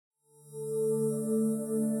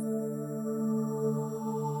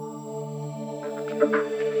Let's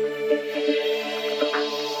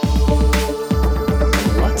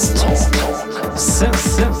talk synth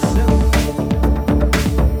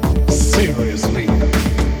seriously.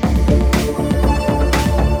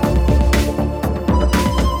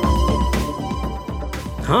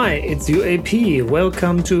 Hi, it's UAP.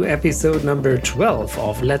 Welcome to episode number 12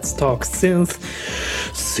 of Let's Talk Synth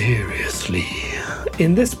Seriously.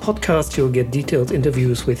 In this podcast, you'll get detailed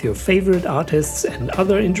interviews with your favorite artists and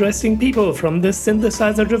other interesting people from the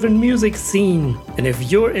synthesizer-driven music scene. And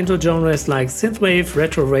if you're into genres like synthwave,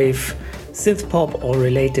 retrowave, synthpop or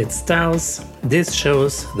related styles, this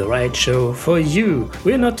show's the right show for you.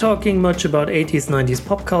 We're not talking much about 80s, 90s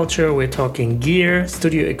pop culture, we're talking gear,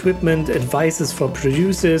 studio equipment, advices for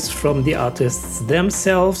producers from the artists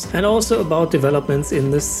themselves, and also about developments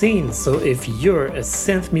in the scene. So if you're a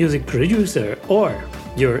synth music producer or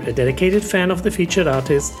you're a dedicated fan of the featured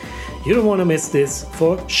artist, you don't want to miss this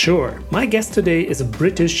for sure. My guest today is a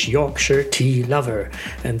British Yorkshire tea lover,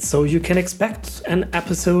 and so you can expect an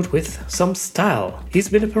episode with some style. He's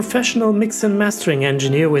been a professional mix and mastering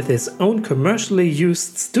engineer with his own commercially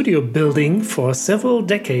used studio building for several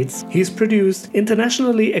decades. He's produced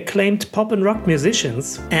internationally acclaimed pop and rock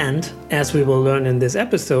musicians, and, as we will learn in this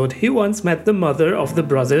episode, he once met the mother of the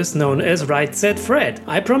brothers known as Right Said Fred.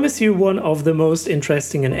 I promise you one of the most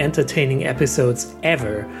interesting and entertaining episodes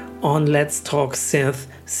ever on Let's Talk Synth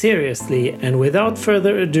Seriously. And without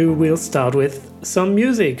further ado, we'll start with some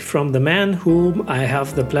music from the man whom I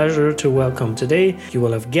have the pleasure to welcome today. You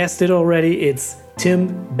will have guessed it already, it's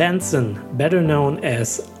Tim Benson, better known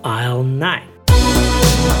as AISLE9.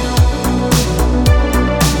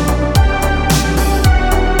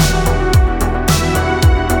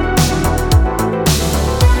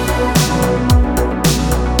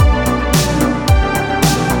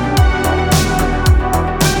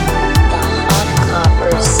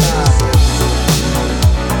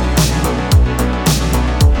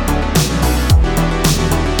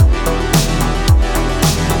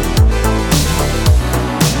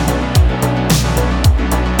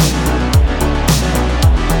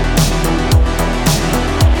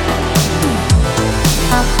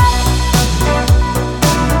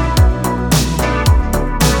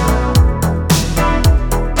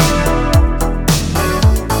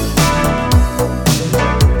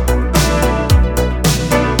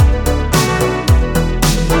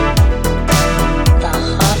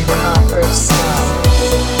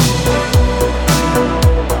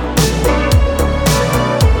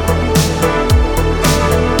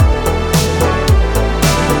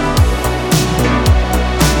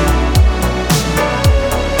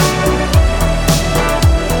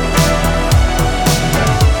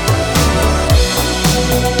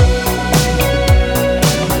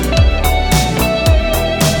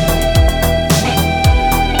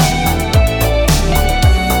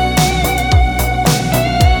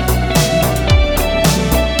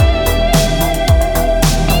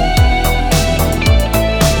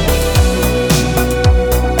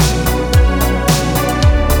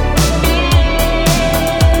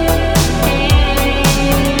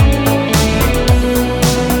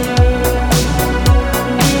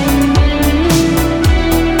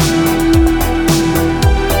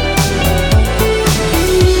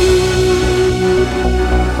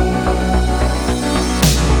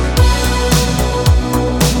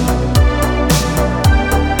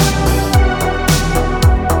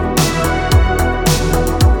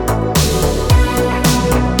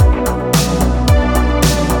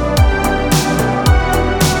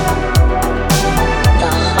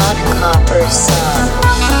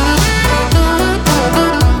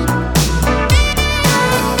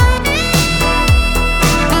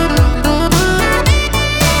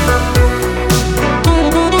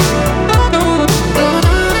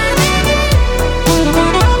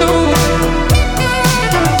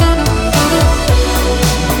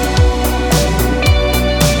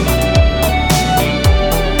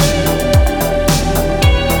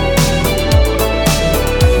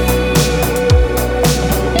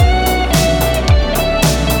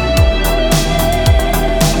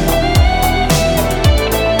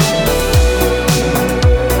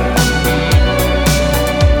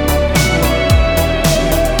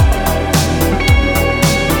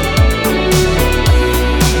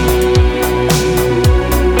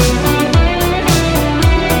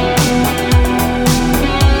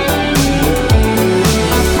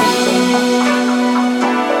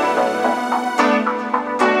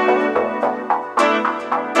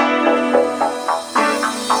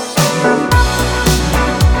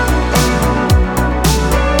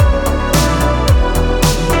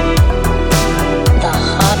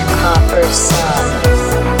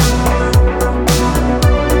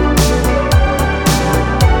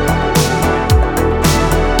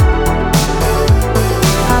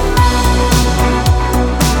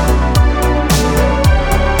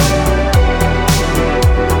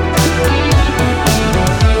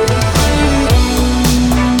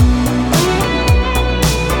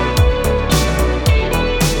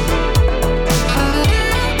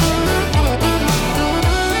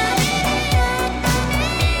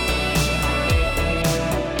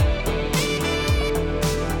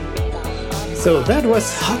 So that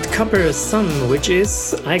was Hot Copper Sun, which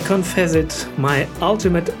is, I confess it, my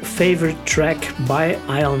ultimate favorite track by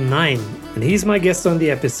AISLE9. And he's my guest on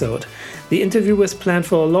the episode. The interview was planned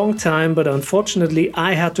for a long time, but unfortunately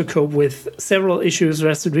I had to cope with several issues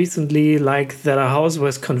recently, like that our house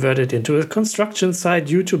was converted into a construction site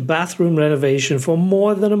due to bathroom renovation for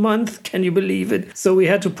more than a month. Can you believe it? So we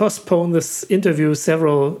had to postpone this interview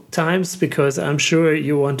several times because I'm sure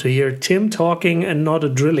you want to hear Tim talking and not a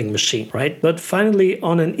drilling machine, right? But finally,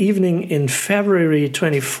 on an evening in February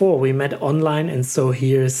 24, we met online, and so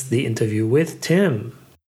here's the interview with Tim.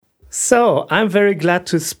 So, I'm very glad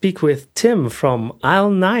to speak with Tim from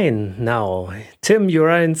AISLE9 now. Tim, you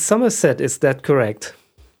are in Somerset, is that correct?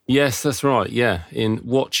 Yes, that's right, yeah. In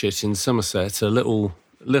Watchet in Somerset, a little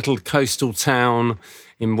coastal town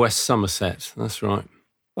in West Somerset, that's right.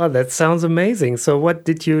 Oh, that sounds amazing. So what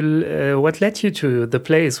led you to the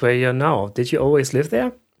place where you're now? Did you always live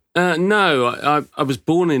there? No, I was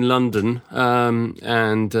born in London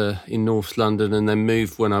and in North London, and then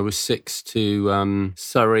moved when I was 6 to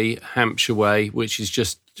Surrey, Hampshire way, which is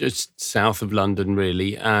just south of London,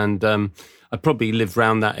 really. And I probably lived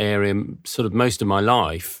around that area sort of most of my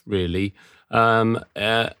life, really. And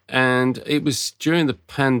it was during the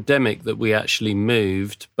pandemic that we actually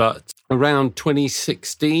moved, but around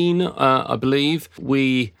 2016, I believe,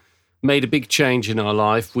 we made a big change in our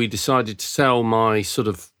life. We decided to sell my sort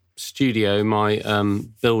of studio, my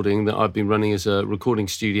building that I've been running as a recording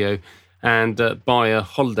studio, and buy a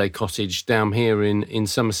holiday cottage down here in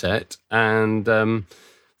Somerset, and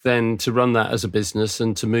then to run that as a business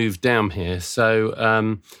and to move down here.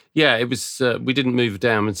 So it was we didn't move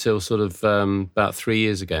down until sort of about 3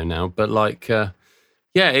 years ago now, but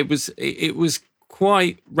it was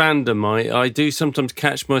quite random. I do sometimes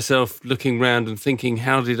catch myself looking around and thinking,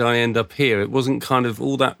 how did I end up here? It wasn't kind of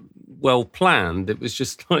all that well planned. It was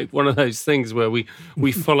just like one of those things where we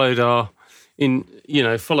followed our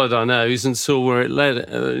nose and saw where it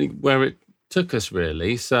led, where it took us,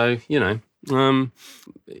 really. So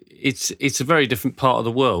it's a very different part of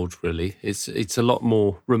the world, really. It's a lot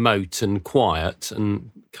more remote and quiet and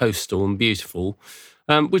coastal and beautiful,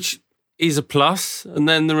 which is a plus, and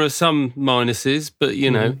then there are some minuses, but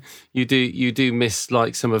you do miss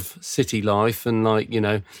like some of city life, and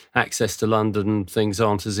access to London and things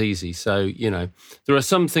aren't as easy. So there are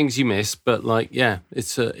some things you miss, but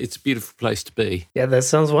it's a beautiful place to be. Yeah, that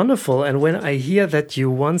sounds wonderful. And when I hear that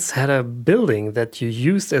you once had a building that you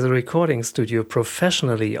used as a recording studio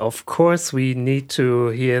professionally, of course we need to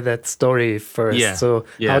hear that story first. Yeah. So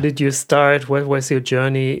how did you start? What was your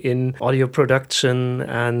journey in audio production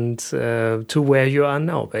and to where you are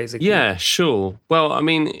now, basically? Yeah, sure. Well, I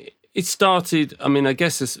mean, it started, I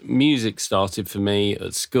guess as music started for me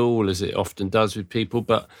at school, as it often does with people,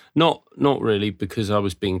 but not really because I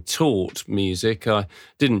was being taught music. I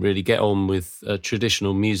didn't really get on with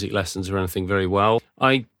traditional music lessons or anything very well.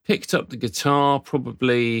 I picked up the guitar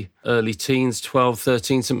probably early teens, 12,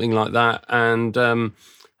 13, something like that. And I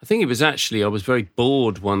think it was actually, I was very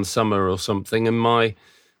bored one summer or something, and my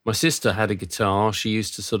sister had a guitar. She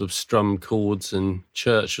used to sort of strum chords in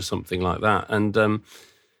church or something like that. And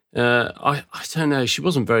I don't know, she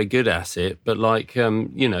wasn't very good at it, but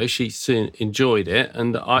she soon enjoyed it.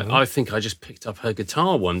 And I think I just picked up her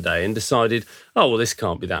guitar one day and decided, oh, well, this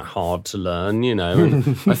can't be that hard to learn, and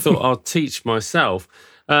I thought I'll teach myself.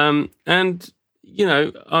 Lo and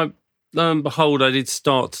behold, I did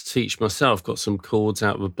start to teach myself, got some chords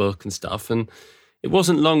out of a book and stuff. And it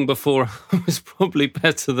wasn't long before I was probably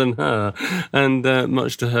better than her, and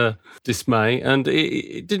much to her dismay. And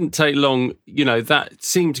it didn't take long, that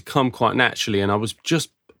seemed to come quite naturally. And I was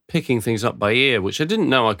just picking things up by ear, which I didn't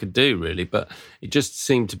know I could do really, but it just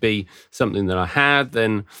seemed to be something that I had.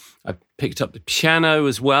 Then I picked up the piano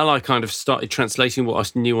as well. I kind of started translating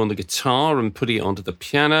what I knew on the guitar and putting it onto the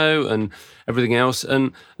piano and everything else.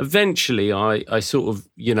 And eventually I sort of,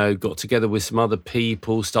 got together with some other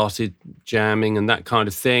people, started jamming and that kind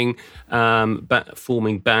of thing,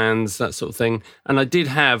 forming bands, that sort of thing. And I did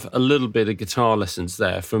have a little bit of guitar lessons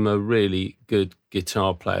there from a really good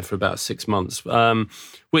guitar player for about 6 months,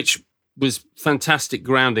 which was fantastic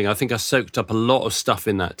grounding. I think I soaked up a lot of stuff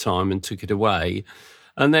in that time and took it away.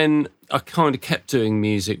 And then I kind of kept doing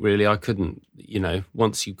music, really. I couldn't,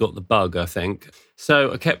 once you got the bug, I think.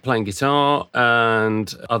 So I kept playing guitar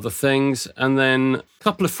and other things. And then a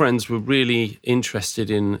couple of friends were really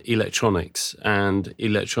interested in electronics and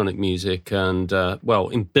electronic music and,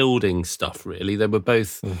 in building stuff, really. They were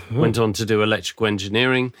both went on to do electrical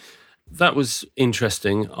engineering. That was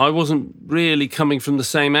interesting. I wasn't really coming from the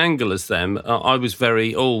same angle as them. I was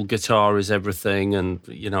very, guitar is everything, and,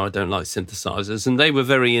 I don't like synthesizers. And they were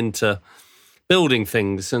very into building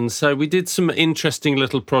things. And so we did some interesting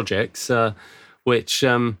little projects, which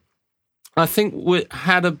I think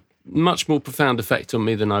had a much more profound effect on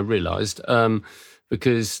me than I realised,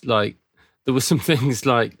 because like there were some things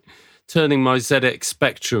like turning my ZX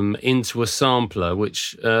Spectrum into a sampler,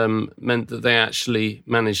 which meant that they actually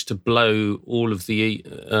managed to blow all of the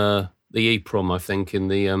EEPROM, I think, in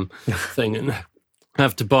the thing, and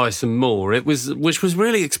have to buy some more. Which was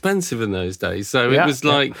really expensive in those days. So it was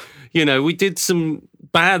like, we did some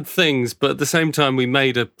bad things, but at the same time we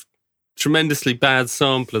made a tremendously bad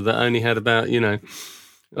sampler that only had about,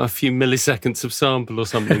 a few milliseconds of sample or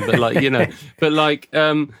something. But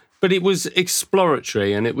but it was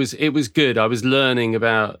exploratory and it was good. I was learning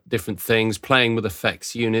about different things, playing with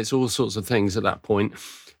effects units, all sorts of things at that point.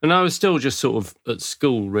 And I was still just sort of at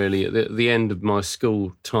school, really, at the end of my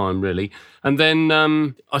school time, really. And then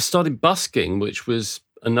I started busking, which was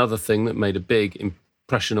another thing that made a big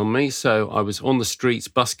impression on me. So I was on the streets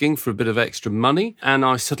busking for a bit of extra money. And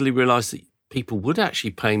I suddenly realised that people would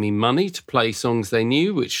actually pay me money to play songs they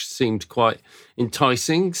knew, which seemed quite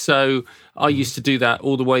enticing. So I used to do that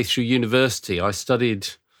all the way through university. I studied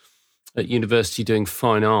at university doing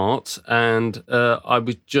fine art, and I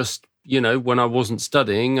would just, when I wasn't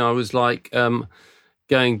studying, I was like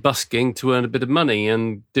going busking to earn a bit of money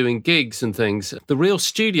and doing gigs and things. The real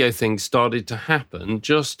studio thing started to happen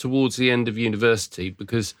just towards the end of university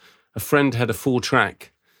because a friend had a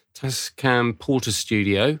 4-track Tascam Porter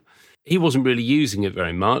studio. He wasn't really using it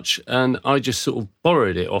very much, and I just sort of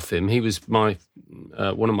borrowed it off him. He was my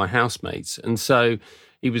one of my housemates, and so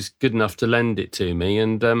he was good enough to lend it to me.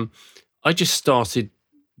 And I just started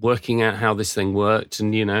working out how this thing worked,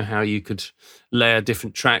 and how you could layer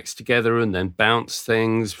different tracks together and then bounce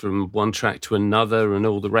things from one track to another, and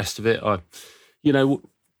all the rest of it. I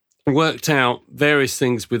worked out various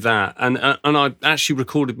things with that, and I actually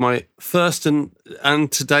recorded my first and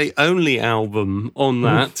to date only album on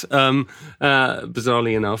that,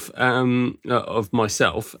 bizarrely enough, of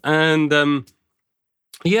myself, and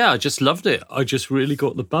I just loved it. I just really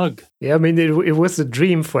got the bug. Yeah, I mean, it was a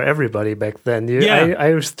dream for everybody back then.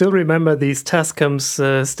 I still remember these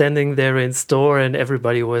Tascams standing there in store, and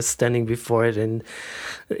everybody was standing before it and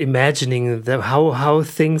imagining how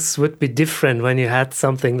things would be different when you had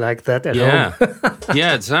something like that at home.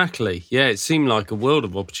 Yeah, exactly. Yeah, it seemed like a world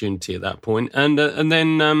of opportunity at that point. And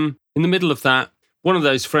then in the middle of that, one of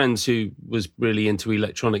those friends who was really into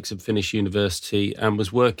electronics had finished university and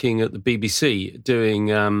was working at the BBC doing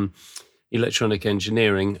electronic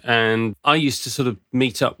engineering. And I used to sort of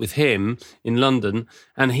meet up with him in London,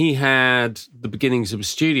 and he had the beginnings of a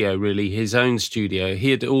studio, really, his own studio.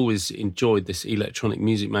 He had always enjoyed this electronic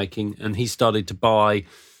music making, and he started to buy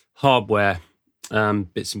hardware,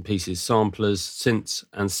 bits and pieces, samplers, synths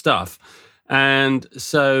and stuff. And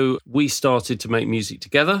so we started to make music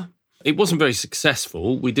together. It wasn't very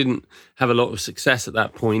successful. We didn't have a lot of success at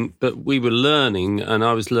that point, but we were learning, and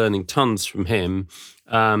I was learning tons from him.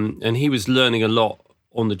 And he was learning a lot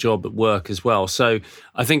on the job at work as well. So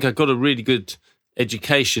I think I got a really good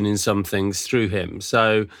education in some things through him.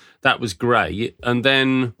 So that was great. And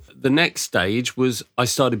then the next stage was I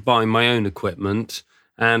started buying my own equipment,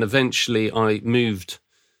 and eventually I moved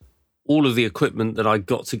all of the equipment that I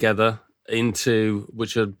got together into,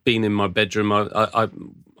 which had been in my bedroom.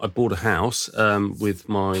 I bought a house with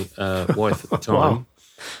my wife at the time. Wow.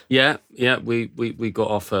 Yeah, we got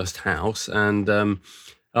our first house, and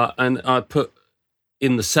I put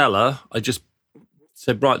in the cellar. I just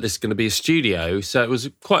said, right, this is going to be a studio. So it was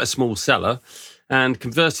quite a small cellar, and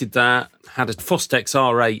converted that. Had a Fostex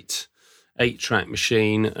R8 8-track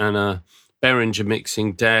machine and a Behringer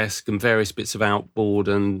mixing desk and various bits of outboard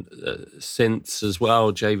and synths as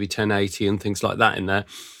well, JV 1080 and things like that in there.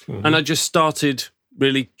 Mm-hmm. And I just started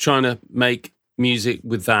really trying to make music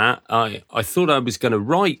with that. I thought I was going to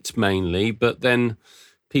write mainly, but then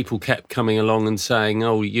people kept coming along and saying,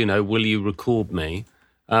 oh, will you record me?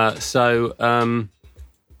 So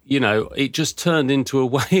it just turned into a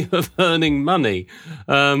way of earning money.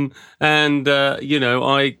 I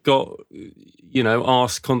got,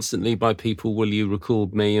 asked constantly by people, will you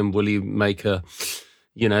record me and will you make a...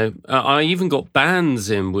 I even got bands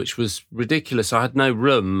in, which was ridiculous. I had no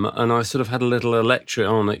room, and I sort of had a little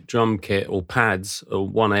electronic drum kit or pads at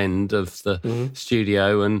one end of the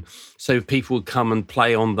studio, and so people would come and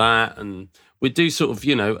play on that, and we'd do sort of,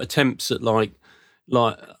 attempts at like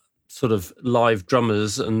sort of live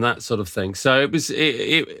drummers and that sort of thing. So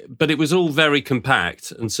but it was all very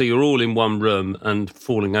compact. And so you're all in one room and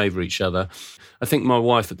falling over each other. I think my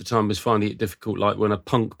wife at the time was finding it difficult, like when a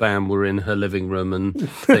punk band were in her living room and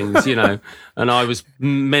things, and I was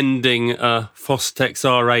mending a Fostex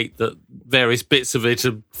R8 that various bits of it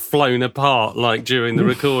had flown apart, like during the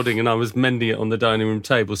recording, and I was mending it on the dining room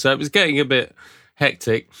table. So it was getting a bit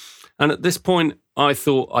hectic. And at this point, I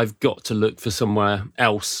thought I've got to look for somewhere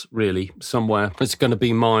else, really, somewhere that's going to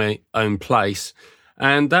be my own place.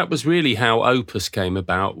 And that was really how Opus came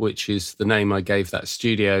about, which is the name I gave that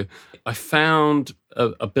studio. I found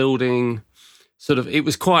a building, it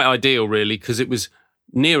was quite ideal, really, because it was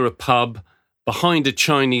near a pub, behind a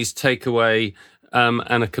Chinese takeaway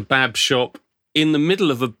and a kebab shop, in the middle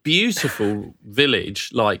of a beautiful village,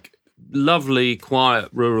 like lovely, quiet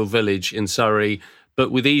rural village in Surrey, but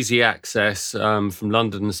with easy access from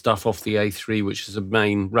London and stuff off the A3, which is a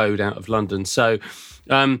main road out of London. So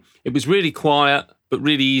it was really quiet, but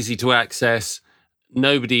really easy to access.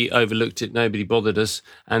 Nobody overlooked it, nobody bothered us,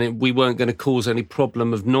 and we weren't going to cause any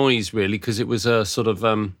problem of noise, really, because it was a sort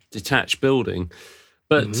of detached building.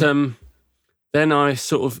 But then I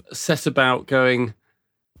sort of set about going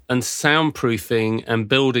and soundproofing and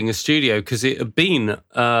building a studio, because it had been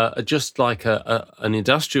just like an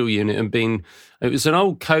industrial unit, and it was an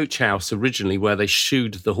old coach house originally where they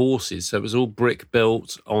shoed the horses. So it was all brick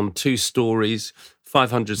built on 2 stories,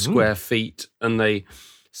 500 square feet, and they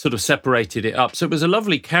sort of separated it up. So it was a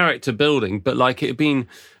lovely character building, but like it had been,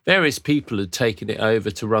 various people had taken it over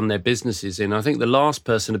to run their businesses in. I think the last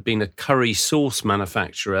person had been a curry sauce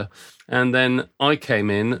manufacturer. And then I came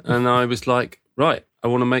in and I was like, right, I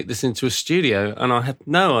want to make this into a studio. And I had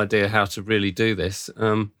no idea how to really do this.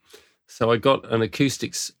 So I got an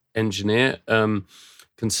acoustics engineer,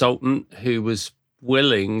 consultant, who was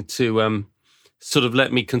willing to sort of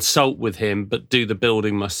let me consult with him, but do the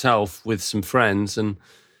building myself with some friends. And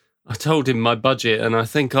I told him my budget, and I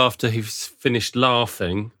think after he finished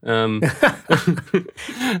laughing,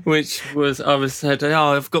 which was, I said,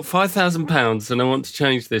 I've got £5,000 and I want to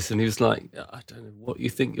change this. And he was like, I don't know what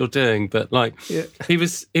you think you're doing, but like, he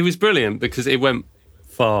was brilliant, because it went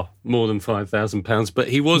far more than £5,000, but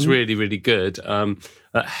he was really, really good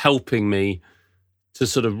at helping me to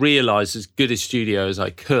sort of realise as good a studio as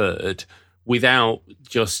I could without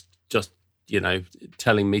just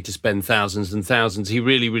telling me to spend thousands and thousands. He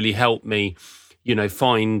really, really helped me,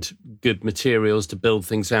 find good materials to build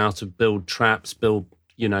things out of, build traps, build,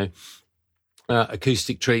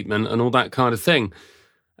 acoustic treatment and all that kind of thing.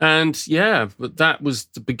 And but that was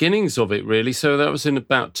the beginnings of it, really. So that was in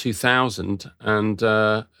about 2000. And,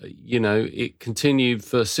 it continued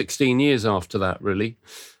for 16 years after that, really.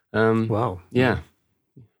 Wow. Yeah.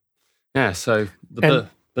 Yeah, so the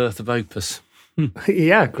birth of Opus.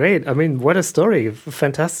 Yeah, great. I mean, what a story.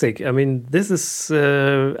 Fantastic. I mean, this is,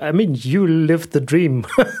 you lived the dream.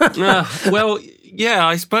 Well, yeah,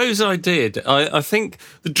 I suppose I did. I think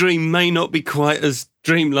the dream may not be quite as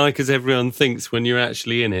dreamlike as everyone thinks when you're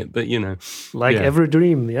actually in it, but, Like every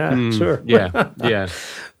dream, sure. Yeah.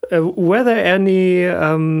 Were there any,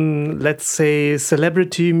 let's say,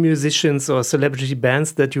 celebrity musicians or celebrity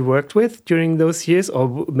bands that you worked with during those years,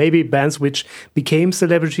 or maybe bands which became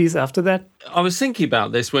celebrities after that? I was thinking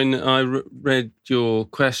about this when I read your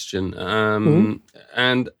question,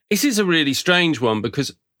 and this is a really strange one,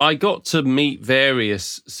 because I got to meet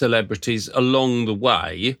various celebrities along the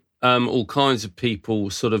way, all kinds of people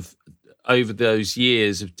sort of over those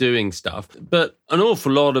years of doing stuff, but an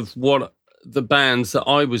awful lot of what the bands that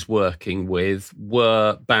I was working with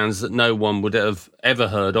were bands that no one would have ever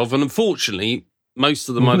heard of. And unfortunately, most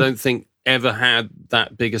of them, I don't think, ever had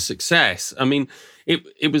that big a success. I mean,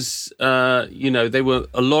 it was, they were,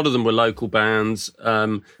 a lot of them were local bands,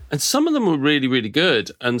 and some of them were really, really good.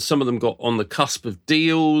 And some of them got on the cusp of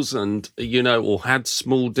deals and, or had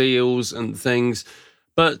small deals and things.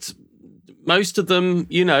 But most of them,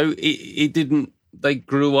 it didn't, they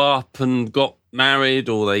grew up and got married,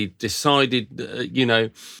 or they decided,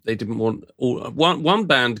 they didn't want. Or one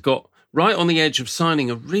band got right on the edge of signing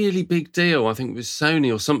a really big deal. I think it was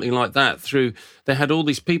Sony or something like that. They had all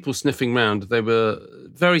these people sniffing around. They were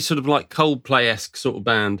very sort of like Coldplay-esque sort of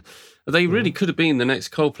band. They really could have been the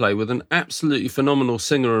next Coldplay, with an absolutely phenomenal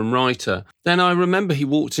singer and writer. Then I remember he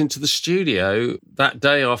walked into the studio that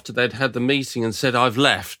day after they'd had the meeting and said, "I've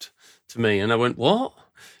left," to me. And I went, "What?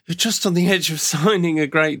 You're just on the edge of signing a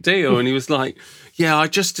great deal." And he was like, "Yeah, I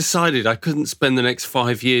just decided I couldn't spend the next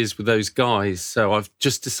 5 years with those guys, so I've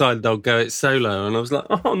just decided I'll go it solo." And I was like,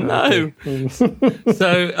 "Oh, no." Okay.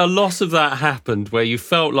 So a lot of that happened, where you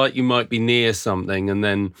felt like you might be near something, and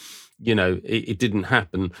then it didn't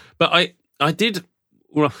happen. But I did.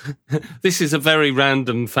 Well, this is a very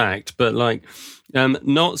random fact, but like,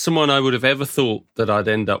 not someone I would have ever thought that I'd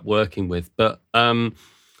end up working with. But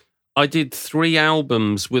I did 3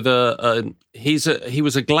 albums with he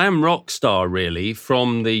was a glam rock star really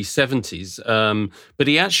from the 70s, but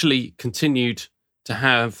he actually continued to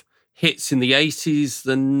have hits in the 80s,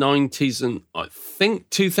 the 90s, and I think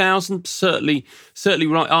 2000, certainly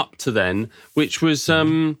right up to then, which was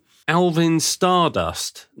Alvin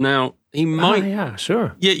Stardust. Now, he might... yeah,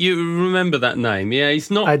 sure. Yeah, you remember that name. Yeah,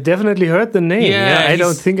 he's not... I definitely heard the name. Yeah, I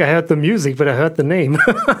don't think I heard the music, but I heard the name.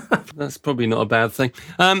 That's probably not a bad thing.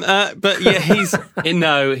 But yeah, he's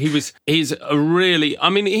a really... I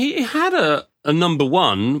mean, he had a number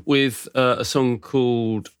one with a song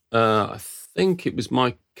called, I think it was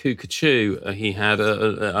My Cuckoo. He had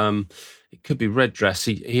it could be Red Dress.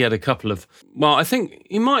 He had a couple of... Well, I think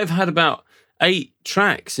he might have had about 8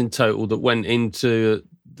 tracks in total that went into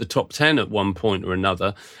the top 10 at one point or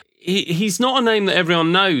another. He's not a name that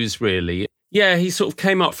everyone knows, really. Yeah, he sort of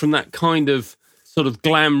came up from that kind of sort of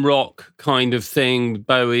glam rock kind of thing,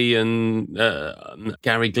 Bowie and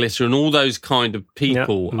Gary Glitter and all those kind of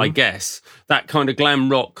people, I guess. That kind of glam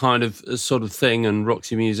rock kind of sort of thing and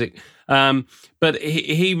Roxy Music. But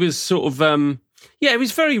he was sort of, it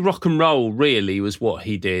was very rock and roll, really, was what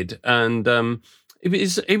he did. And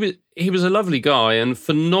he was a lovely guy and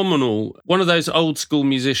phenomenal. One of those old school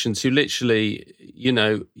musicians who literally,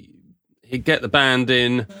 he'd get the band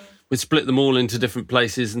in, we'd split them all into different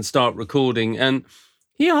places and start recording. And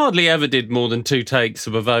he hardly ever did more than 2 takes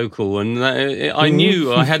of a vocal. And I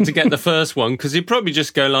knew I had to get the first one because he'd probably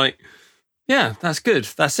just go like, yeah, that's good.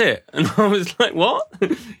 That's it. And I was like, what?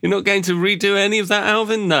 You're not going to redo any of that,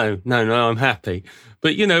 Alvin? No, I'm happy.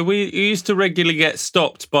 But, we used to regularly get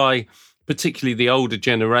stopped by particularly the older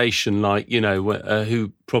generation, like,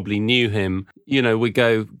 who probably knew him. We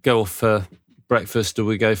go off for breakfast or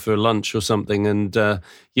we go for lunch or something and,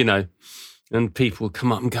 and people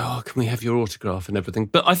come up and go, oh, can we have your autograph and everything?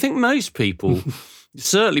 But I think most people,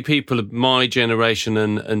 certainly people of my generation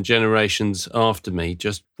and generations after me,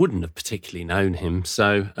 just wouldn't have particularly known him.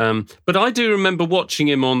 So, but I do remember watching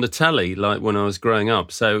him on the telly, like when I was growing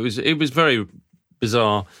up. So it was very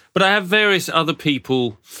bizarre. But I have various other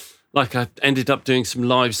people. Like I ended up doing some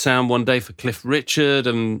live sound one day for Cliff Richard,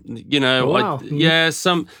 and wow.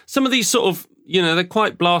 Some of these sort of they're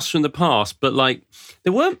quite blasts from the past, but like they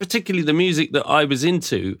weren't particularly the music that I was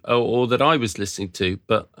into or that I was listening to.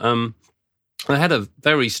 But I had a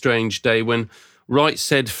very strange day when Right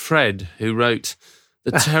Said Fred, who wrote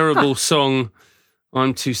the terrible song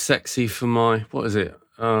 "I'm Too Sexy for My," what is it?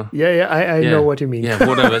 I know what you mean. Yeah,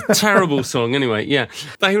 whatever. Terrible song. Anyway, yeah,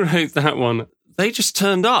 they wrote that one. They just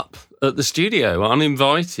turned up at the studio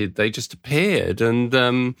uninvited. They just appeared and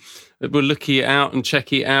were looking it out and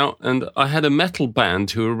checking it out. And I had a metal band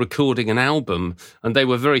who were recording an album and they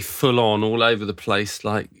were very full on all over the place,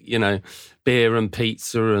 like, beer and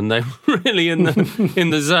pizza, and they were really in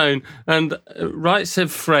the zone. And Right Said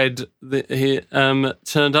Fred, he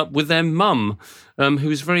turned up with their mum, who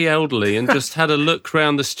was very elderly, and just had a look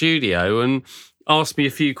around the studio and asked me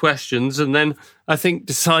a few questions, and then I think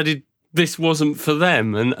decided this wasn't for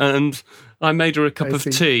them, and I made her a cup of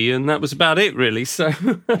tea, and that was about it, really. So,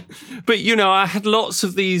 but I had lots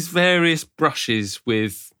of these various brushes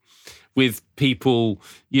with people.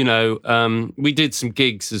 We did some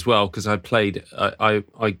gigs as well because I played. I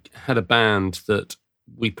had a band that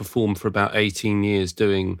we performed for about 18 years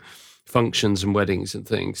doing functions and weddings and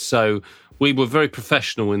things. So we were very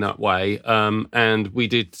professional in that way, and we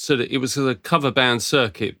did it was a cover band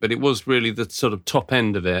circuit, but it was really the sort of top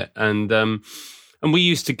end of it, and we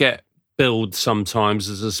used to get billed sometimes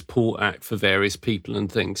as a support act for various people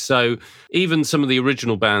and things. So even some of the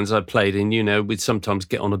original bands I played in, we'd sometimes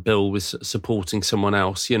get on a bill with supporting someone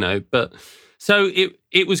else, but so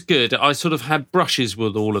it was good. I sort of had brushes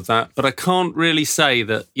with all of that, but I can't really say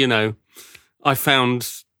that, I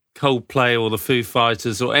found Coldplay or the Foo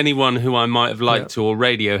Fighters or anyone who I might have liked to, or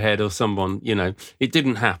Radiohead or someone, it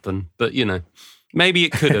didn't happen, but, maybe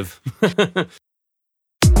it could have.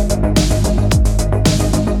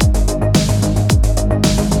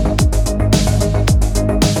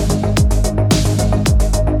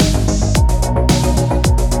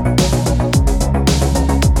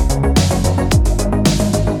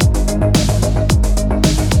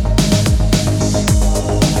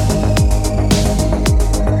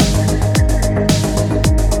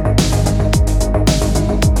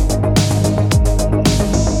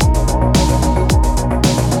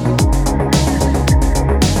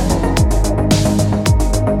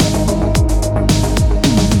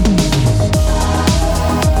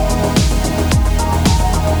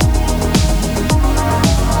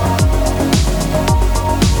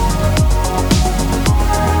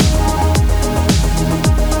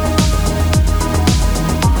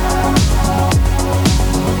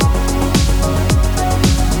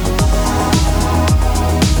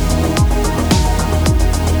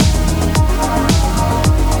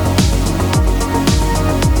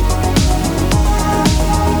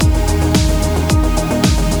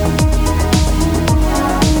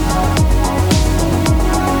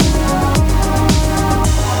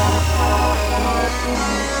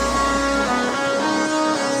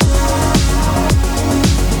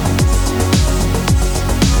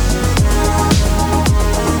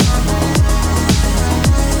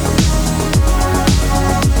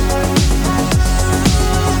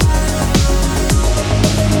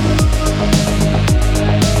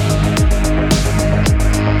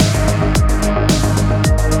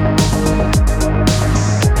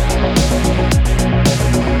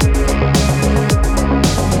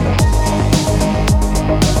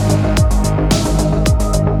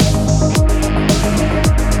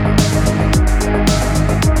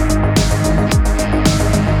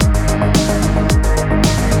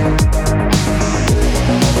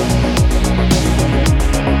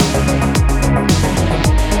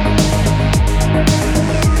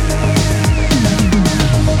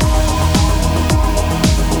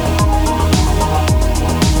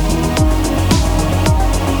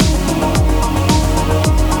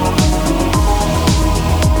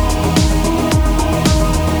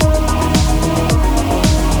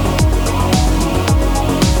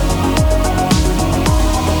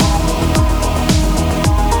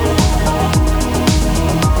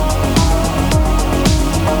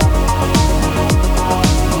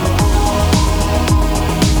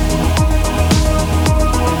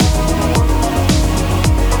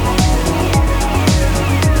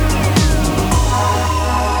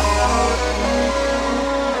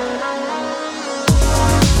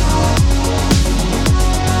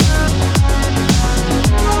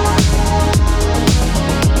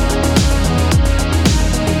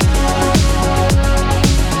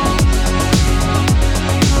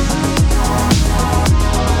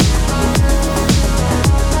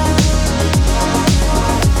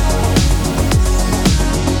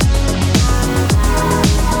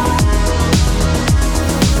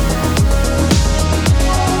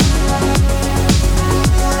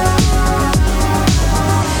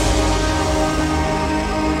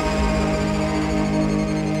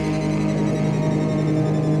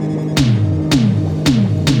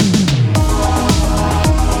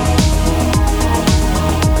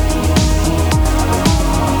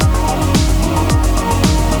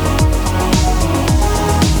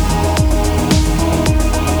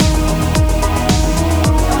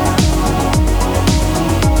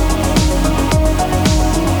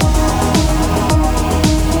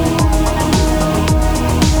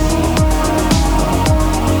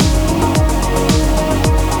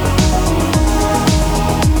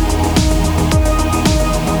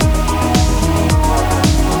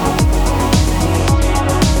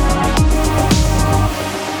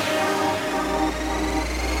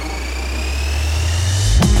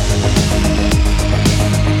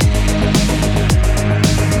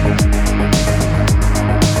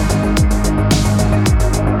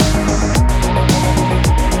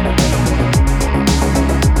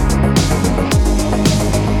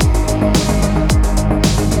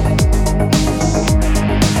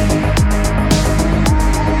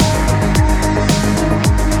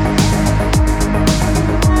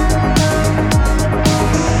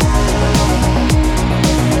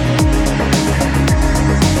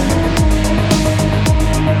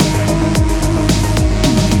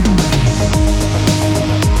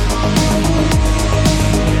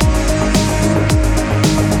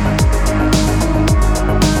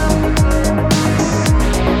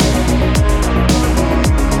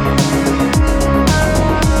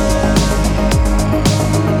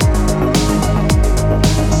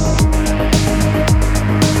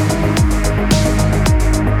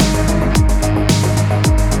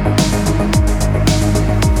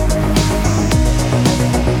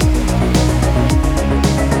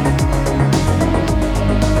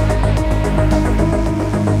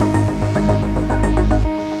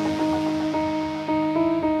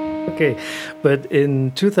 Okay. But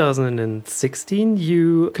in 2016,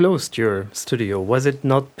 you closed your studio. Was it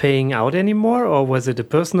not paying out anymore, or was it a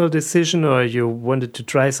personal decision, or you wanted to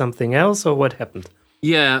try something else, or what happened?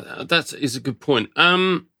 Yeah, that is a good point.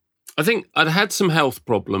 I think I'd had some health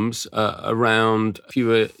problems around a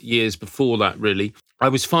few years before that, really. I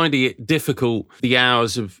was finding it difficult. The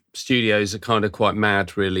hours of studios are kind of quite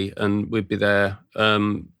mad, really, and we'd be there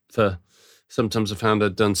for... Sometimes I found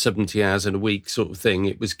I'd done 70 hours in a week sort of thing.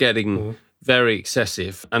 It was getting very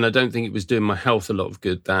excessive, and I don't think it was doing my health a lot of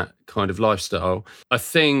good, that kind of lifestyle. I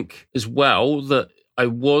think as well that I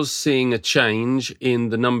was seeing a change in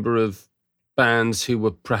the number of bands who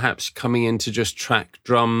were perhaps coming in to just track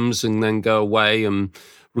drums and then go away and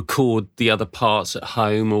record the other parts at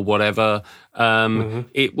home or whatever.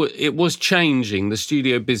 It was changing. The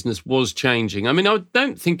studio business was changing. I mean, I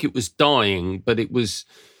don't think it was dying, but it was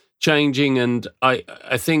changing, and I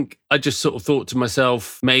think I just sort of thought to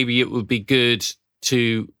myself, maybe it would be good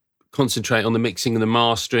to concentrate on the mixing and the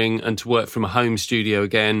mastering and to work from a home studio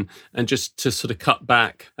again and just to sort of cut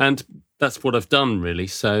back. And that's what I've done, really.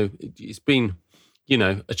 So it's been,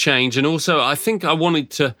 a change. And also I think I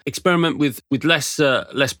wanted to experiment with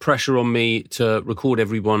less pressure on me to record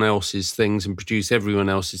everyone else's things and produce everyone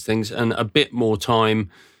else's things, and a bit more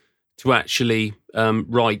time to actually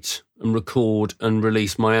write and record and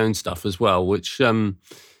release my own stuff as well, which, I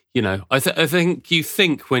think you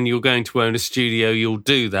think when you're going to own a studio, you'll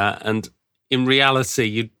do that. And in reality,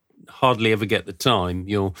 you hardly ever get the time.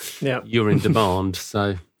 You're in demand.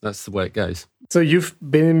 So that's the way it goes. So you've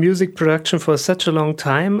been in music production for such a long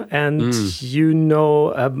time, and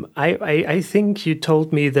I think you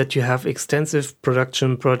told me that you have extensive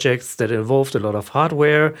production projects that involved a lot of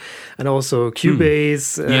hardware and also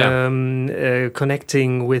Cubase,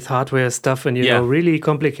 connecting with hardware stuff and, really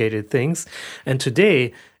complicated things. And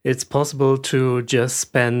today it's possible to just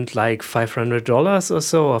spend like $500 or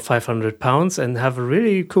so, or £500, and have a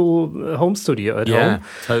really cool home studio at home. Yeah,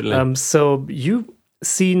 totally. So you've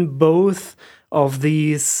seen both of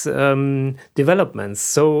these developments.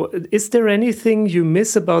 So is there anything you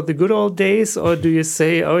miss about the good old days, or do you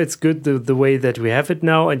say, oh, it's good the way that we have it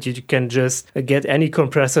now, and you can just get any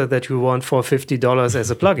compressor that you want for $50 as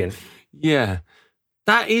a plugin? Yeah,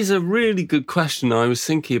 that is a really good question. I was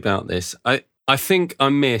thinking about this. I think I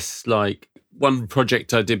miss like one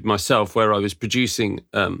project I did myself where I was producing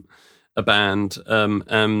a band,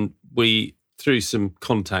 and we, through some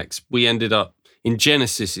contacts, we ended up in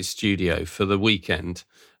Genesis's studio for the weekend,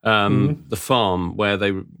 the farm where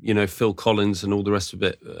they, Phil Collins and all the rest of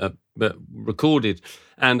it recorded.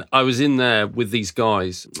 And I was in there with these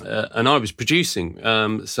guys, and I was producing.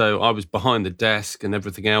 So I was behind the desk and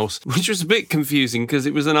everything else, which was a bit confusing because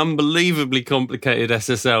it was an unbelievably complicated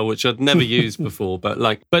SSL, which I'd never used before. But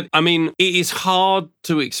I mean, it is hard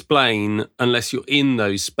to explain unless you're in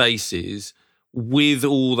those spaces with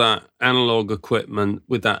all that analog equipment,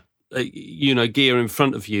 with that gear in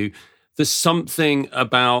front of you. There's something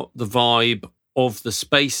about the vibe of the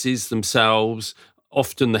spaces themselves,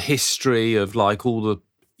 often the history of like all the,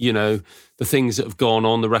 the things that have gone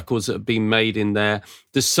on, the records that have been made in there.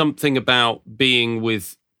 There's something about being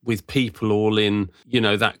with people all in,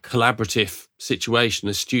 that collaborative situation,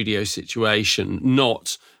 a studio situation,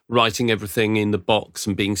 not writing everything in the box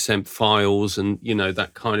and being sent files and,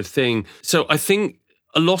 that kind of thing. So I think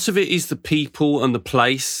a lot of it is the people and the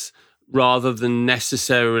place, rather than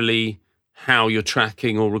necessarily how you're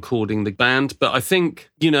tracking or recording the band. But I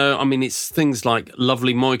think, it's things like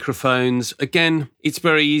lovely microphones. Again, it's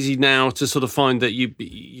very easy now to sort of find that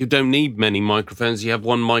you don't need many microphones. You have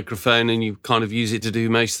one microphone and you kind of use it to do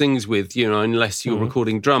most things with, unless you're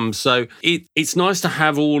recording drums. So it's nice to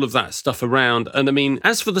have all of that stuff around. And I mean,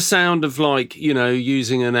 as for the sound of like,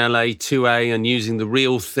 using an LA2A and using the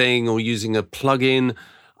real thing or using a plugin,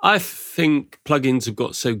 I think plugins have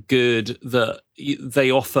got so good that they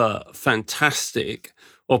offer fantastic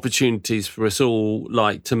opportunities for us all,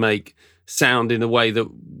 like to make sound in a way that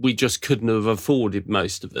we just couldn't have afforded,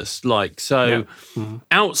 most of us.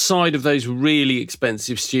 Outside of those really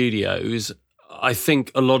expensive studios, I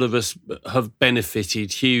think a lot of us have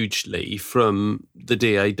benefited hugely from the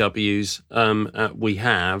DAWs we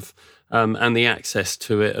have, and the access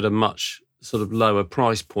to it at a much sort of lower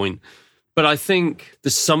price point. But I think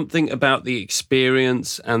there's something about the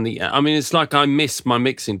experience and it's like I miss my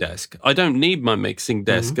mixing desk. I don't need my mixing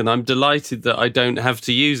desk, and I'm delighted that I don't have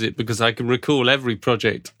to use it because I can recall every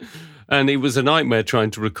project. And it was a nightmare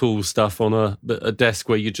trying to recall stuff on a desk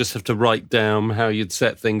where you just have to write down how you'd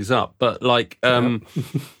set things up. But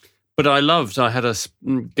but I had a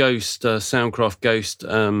Soundcraft Ghost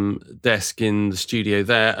desk in the studio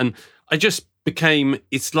there, and I just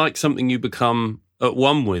it's like something you become at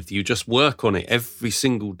one with. You just work on it every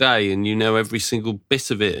single day, and you know every single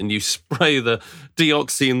bit of it, and you spray the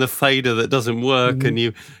deoxy in the fader that doesn't work, and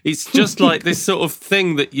it's just like this sort of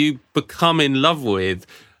thing that you become in love with,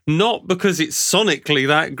 not because it's sonically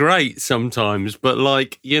that great sometimes, but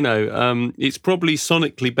like, it's probably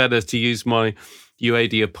sonically better to use my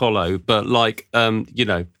UAD Apollo, but like, I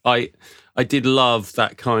did love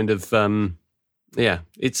that kind of,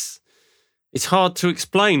 it's hard to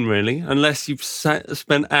explain, really, unless you've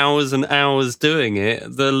spent hours and hours doing it,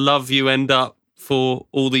 the love you end up for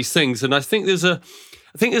all these things. And I think there's a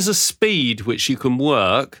speed which you can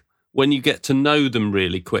work when you get to know them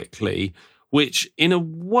really quickly, which in a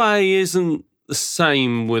way isn't the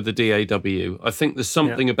same with the DAW. I think there's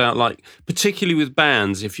something about, like, particularly with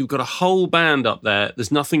bands, if you've got a whole band up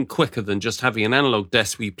there's nothing quicker than just having an analog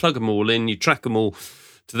desk where you plug them all in, you track them all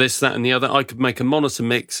to this, that, and the other. I could make a monitor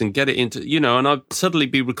mix and get it into, and I'd suddenly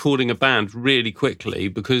be recording a band really quickly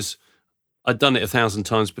because I'd done it 1,000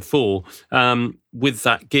 times before with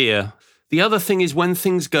that gear. The other thing is, when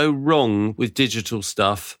things go wrong with digital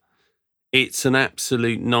stuff, it's an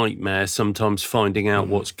absolute nightmare sometimes finding out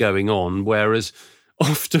what's going on, whereas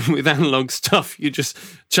often with analog stuff, you just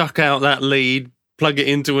chuck out that lead, plug it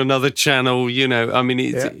into another channel,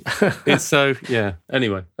 it's so,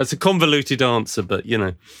 Anyway, that's a convoluted answer, but,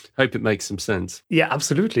 hope it makes some sense. Yeah,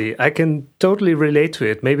 absolutely. I can totally relate to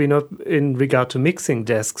it. Maybe not in regard to mixing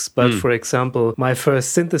desks, but for example, my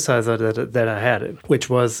first synthesizer that I had, which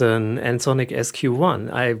was an Ensoniq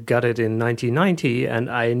SQ1. I got it in 1990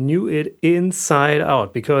 and I knew it inside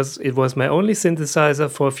out because it was my only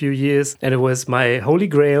synthesizer for a few years and it was my holy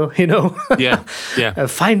grail, Yeah.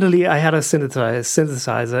 Finally, I had a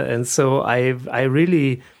synthesizer, and so I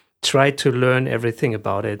really tried to learn everything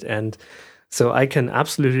about it, and so I can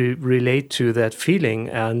absolutely relate to that feeling.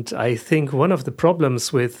 And I think one of the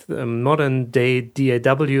problems with modern day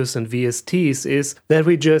DAWs and VSTs is that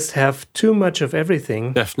we just have too much of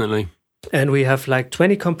everything. Definitely. And we have like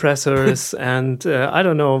 20 compressors and I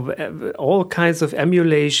don't know, all kinds of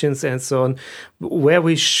emulations and so on, where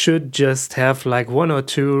we should just have like one or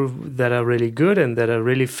two that are really good and that are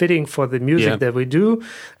really fitting for the music that we do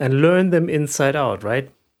and learn them inside out,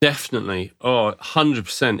 right? Definitely. Oh,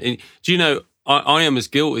 100%. Do you know, I am as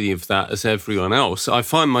guilty of that as everyone else. I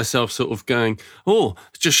find myself sort of going,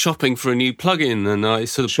 just shopping for a new plugin, and I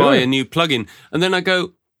sort of buy a new plugin. And then I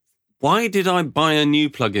go, why did I buy a new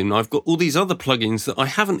plugin? I've got all these other plugins that I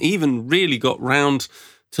haven't even really got round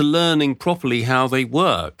to learning properly how they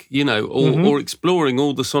work, or exploring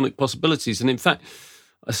all the sonic possibilities. And in fact,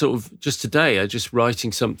 I sort of just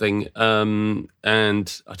writing something,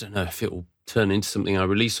 and I don't know if it will turn into something I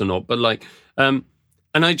release or not, but and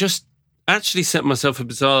I just actually set myself a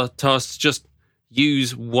bizarre task to just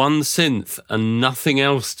use one synth and nothing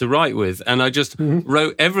else to write with. And I just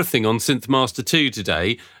wrote everything on Synth Master 2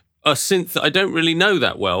 today, a synth that I don't really know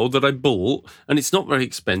that well, that I bought, and it's not very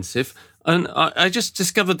expensive. And I just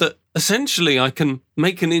discovered that essentially I can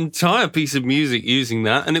make an entire piece of music using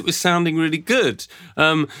that, and it was sounding really good.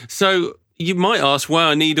 So you might ask why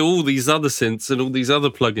I need all these other synths and all these other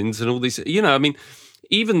plugins and all these,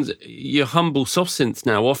 even your humble soft synth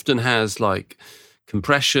now often has like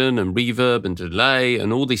compression and reverb and delay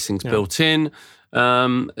and all these things built in.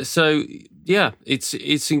 It's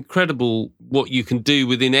incredible what you can do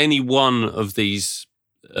within any one of these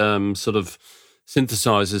sort of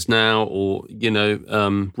synthesizers now, or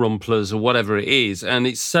Romplers or whatever it is, and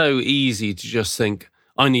it's so easy to just think,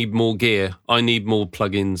 I need more gear, I need more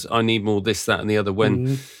plugins, I need more this, that, and the other.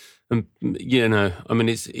 When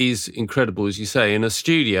it is incredible, as you say, in a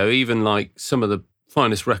studio, even like some of the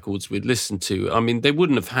finest records we'd listened to, they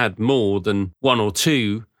wouldn't have had more than one or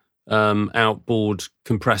two outboard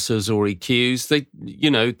compressors or EQs.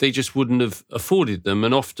 They just wouldn't have afforded them,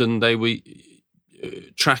 and often they were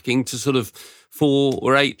tracking to sort of 4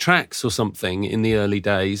 or 8 tracks or something in the early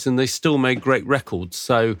days, and they still made great records.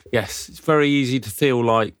 So yes, it's very easy to feel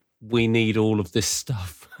like we need all of this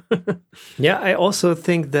stuff. Yeah, I also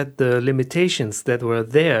think that the limitations that were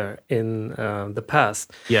there in the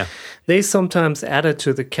past, they sometimes added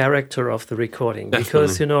to the character of the recording.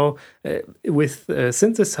 Definitely. Because, with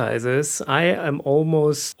synthesizers, I am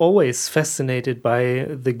almost always fascinated by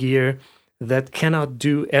the gear that cannot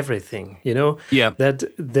do everything,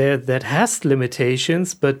 that has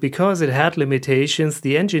limitations, but because it had limitations,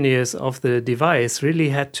 the engineers of the device really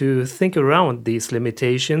had to think around these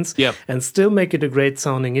limitations and still make it a great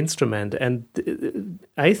sounding instrument. And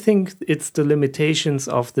I think it's the limitations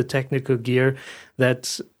of the technical gear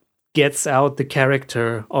that gets out the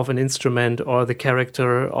character of an instrument or the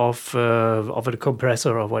character of a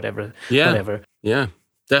compressor or whatever. Yeah,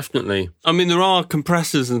 definitely. I mean, there are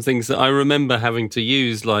compressors and things that I remember having to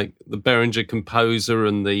use, like the Behringer Composer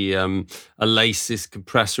and the Oasis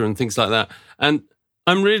compressor and things like that. And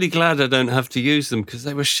I'm really glad I don't have to use them because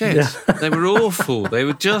they were shit. Yeah. They were awful. They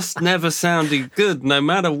were just never sounding good. No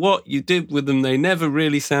matter what you did with them, they never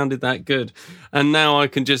really sounded that good. And now I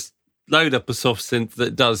can just load up a soft synth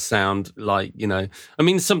that does sound like, I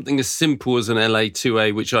mean, something as simple as an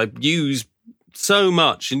LA2A, which I use so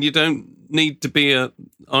much, and you don't need to be a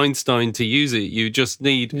Einstein to use it. You just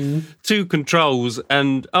need two controls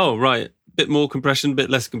and, bit more compression, bit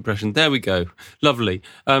less compression. There we go. Lovely.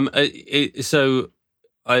 I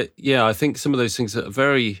think some of those things are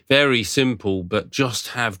very, very simple, but just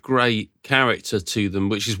have great character to them,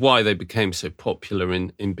 which is why they became so popular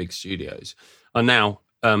in big studios, are now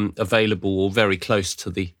available or very close to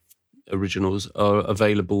the originals are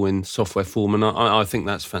available in software form, and I think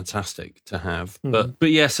that's fantastic to have. But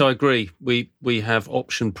yes, I agree. We have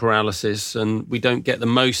option paralysis, and we don't get the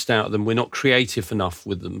most out of them. We're not creative enough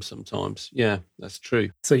with them sometimes. Yeah, that's true.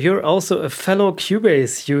 So you're also a fellow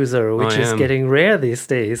Cubase user, which is getting rare these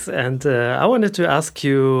days. And I wanted to ask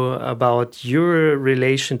you about your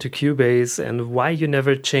relation to Cubase and why you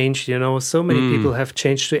never changed. So many people have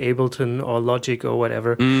changed to Ableton or Logic or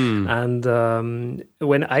whatever. And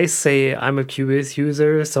when I say I'm a Cubase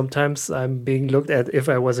user, sometimes I'm being looked at if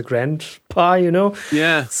I was a grandpa,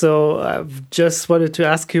 Yeah. So I've just wanted to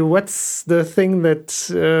ask you, what's the thing that,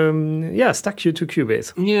 stuck you to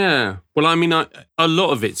Cubase? Yeah. Well, I mean, a lot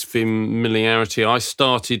of it's familiarity. I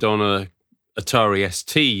started on a Atari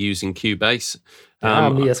ST using Cubase.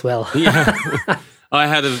 Me as well. Yeah. I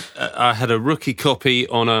had a rookie copy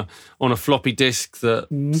on a floppy disk that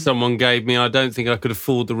someone gave me. I don't think I could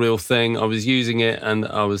afford the real thing. I was using it, and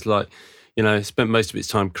I was like, spent most of its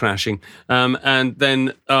time crashing. And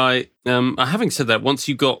then having said that, once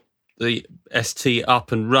you got the ST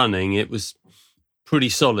up and running, it was pretty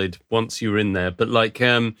solid once you were in there. But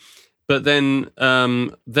then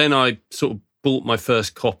I sort of bought my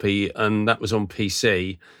first copy, and that was on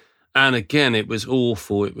PC. And again, it was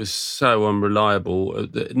awful. It was so unreliable.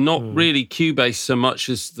 Not really Cubase so much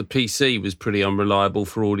as the PC was pretty unreliable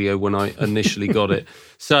for audio when I initially got it.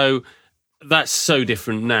 So that's so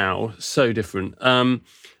different now, so different.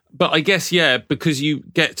 But I guess, because you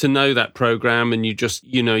get to know that program and you just,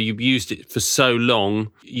 you've used it for so long,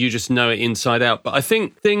 you just know it inside out. But I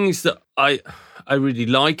think things that I really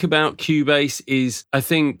like about Cubase is, I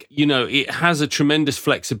think, it has a tremendous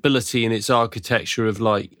flexibility in its architecture of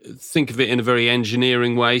think of it in a very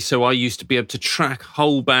engineering way. So I used to be able to track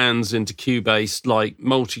whole bands into Cubase, like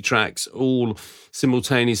multi-tracks, all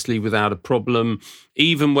simultaneously without a problem.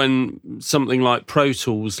 Even when something like Pro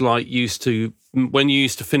Tools, when you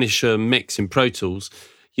used to finish a mix in Pro Tools,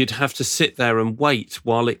 you'd have to sit there and wait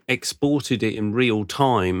while it exported it in real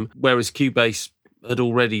time, whereas Cubase had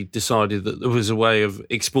already decided that there was a way of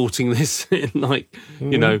exporting this in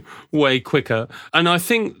way quicker. And I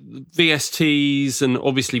think VSTs and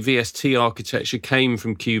obviously VST architecture came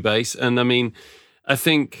from Cubase. And I mean, I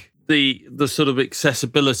think the sort of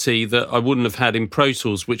accessibility that I wouldn't have had in Pro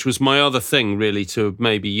Tools, which was my other thing really to have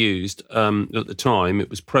maybe used at the time,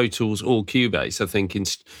 it was Pro Tools or Cubase, I think,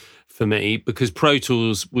 for me, because Pro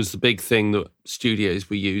Tools was the big thing that studios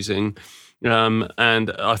were using.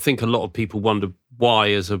 And I think a lot of people wonder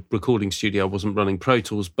why, as a recording studio, I wasn't running Pro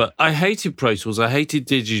Tools. But I hated Pro Tools. I hated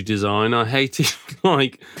DigiDesign. I hated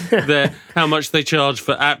how much they charge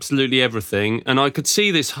for absolutely everything. And I could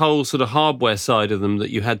see this whole sort of hardware side of them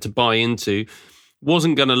that you had to buy into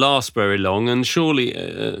wasn't going to last very long. And surely,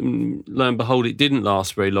 lo and behold, it didn't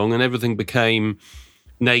last very long. And everything became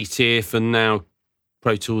native. And now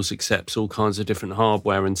Pro Tools accepts all kinds of different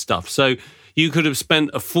hardware and stuff. So you could have spent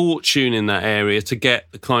a fortune in that area to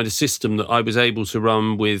get the kind of system that I was able to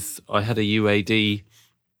run with. I had a UAD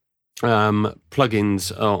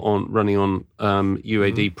plugins running on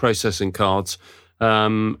UAD processing cards,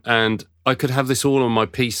 and I could have this all on my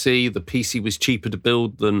PC. The PC was cheaper to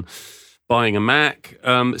build than buying a Mac.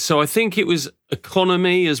 So I think it was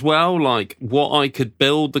economy as well, like what I could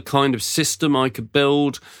build, the kind of system I could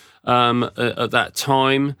build at that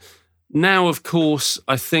time. Now, of course,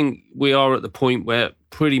 I think we are at the point where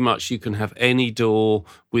pretty much you can have any DAW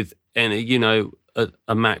with any, a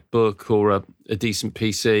MacBook or a decent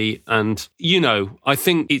PC. And, I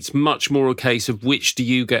think it's much more a case of which do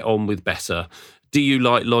you get on with better? Do you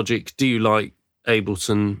like Logic? Do you like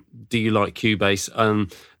Ableton? Do you like Cubase?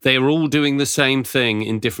 They are all doing the same thing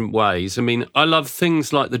in different ways. I mean, I love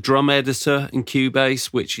things like the drum editor in Cubase,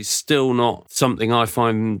 which is still not something I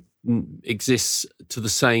find exists to the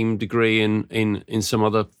same degree in some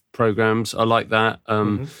other programs. I like that.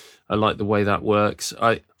 I like the way that works.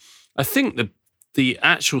 I think the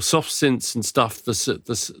actual soft synths and stuff, the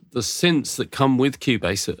synths that come with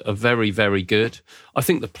Cubase are very, very good. I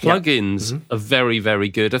think the plugins are very, very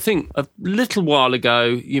good. I think a little while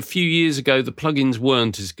ago, a few years ago, the plugins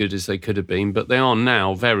weren't as good as they could have been, but they are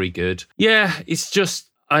now very good. Yeah, it's just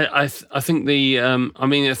I think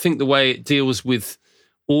I think the way it deals with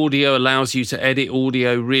audio allows you to edit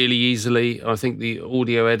audio really easily. I think the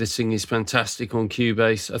audio editing is fantastic on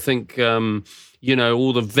Cubase. I think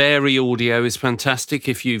all the Vari audio is fantastic.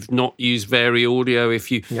 If you've not used Vari audio,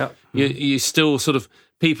 you still sort of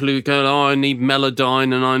people who go, oh, I need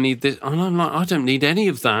Melodyne and I need this. And I'm like, I don't need any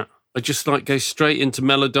of that. I just go straight into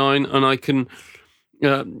Melodyne and I can,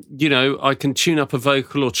 I can tune up a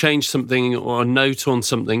vocal or change something or a note on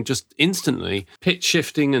something just instantly. Pitch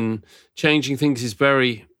shifting and changing things is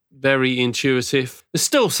very, very intuitive. There's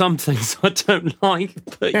still some things I don't like,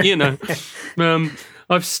 but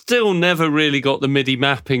I've still never really got the MIDI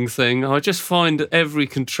mapping thing. I just find every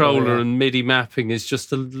controller and MIDI mapping is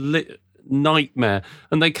just a nightmare.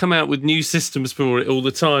 And they come out with new systems for it all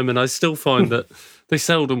the time, and I still find that they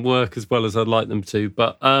seldom work as well as I'd like them to.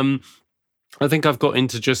 But I think I've got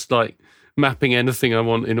into just mapping anything I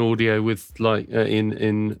want in audio with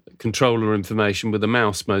in controller information with a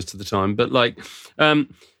mouse most of the time. But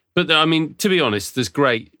I mean, to be honest, there's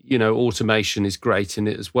great, automation is great in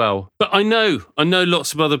it as well. But I know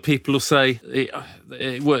lots of other people will say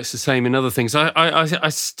it works the same in other things. I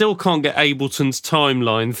still can't get Ableton's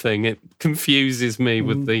timeline thing. It confuses me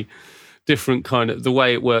with the different kind of the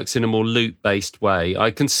way it works in a more loop-based way.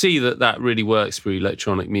 I can see that really works for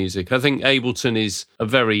electronic music. I think Ableton is a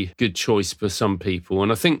very good choice for some people.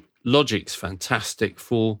 And I think Logic's fantastic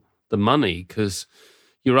for the money because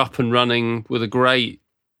you're up and running with a great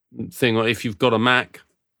thing. Or if you've got a Mac,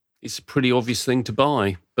 it's a pretty obvious thing to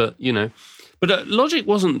buy. But Logic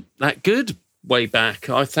wasn't that good way back.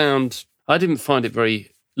 I didn't find it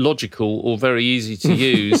very logical or very easy to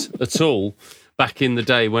use at all back in the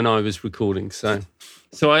day when I was recording. So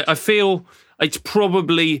I feel it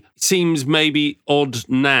probably seems maybe odd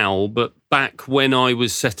now, but back when I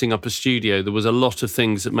was setting up a studio, there was a lot of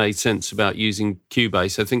things that made sense about using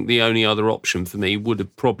Cubase. I think the only other option for me would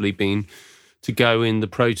have probably been to go in the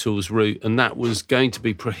Pro Tools route, and that was going to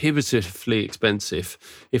be prohibitively expensive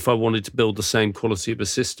if I wanted to build the same quality of a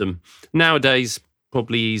system. Nowadays,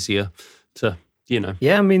 probably easier to,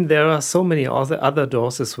 Yeah, I mean, there are so many other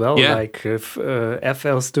DAWs as well, like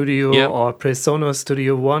FL Studio or Presonus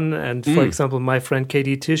Studio One. And for example, my friend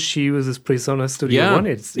Katie Tish, she uses Presonus Studio One.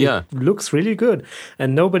 It looks really good,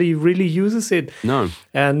 and nobody really uses it. No.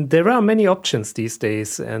 And there are many options these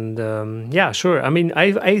days. And sure. I mean,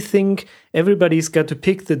 I think everybody's got to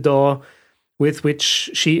pick the DAW with which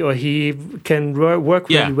she or he can work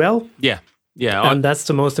really well. Yeah. Yeah, and that's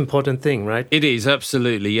the most important thing, right? It is,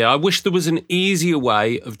 absolutely. Yeah, I wish there was an easier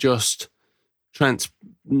way of just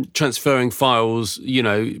transferring files,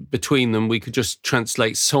 between them. We could just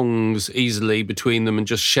translate songs easily between them and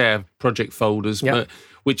just share project folders,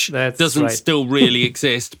 which doesn't still really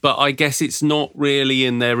exist. But I guess it's not really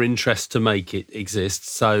in their interest to make it exist.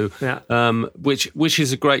 So, which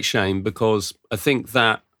is a great shame because I think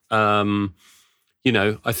that,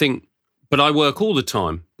 But I work all the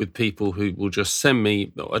time with people who will just send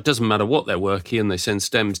me, it doesn't matter what they're working, and they send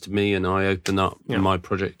stems to me and I open up my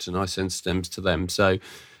project and I send stems to them. So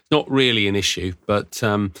not really an issue, but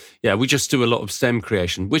we just do a lot of stem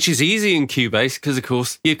creation, which is easy in Cubase because, of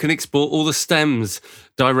course, you can export all the stems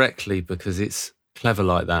directly because it's clever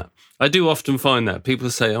like that. I do often find that people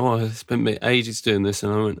say, "Oh, I spent ages doing this,"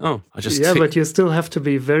 and I went, "Oh, I just..." Yeah, but you still have to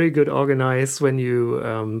be very good organized when you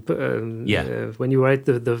write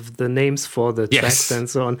the names for the tracks and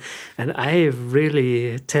so on. And I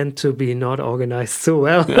really tend to be not organized so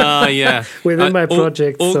well. Within my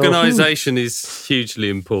project. Organization is hugely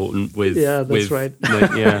important. That's right.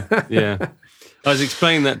 I was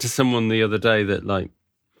explaining that to someone the other day that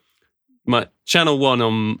my channel 1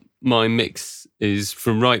 on my mix is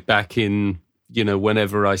from right back in,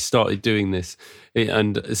 whenever I started doing this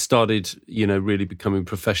and started, really becoming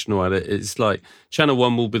professional at it. It's like channel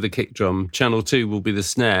 1 will be the kick drum, channel 2 will be the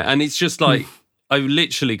snare. And it's just I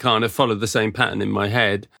literally kind of follow the same pattern in my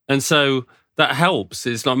head. And so that helps.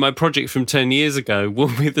 It's like my project from 10 years ago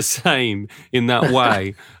will be the same in that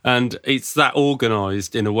way. And it's that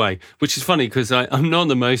organized in a way, which is funny because I'm not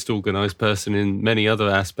the most organized person in many other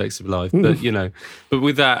aspects of life. But, but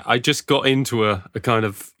with that, I just got into a kind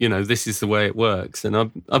of, this is the way it works.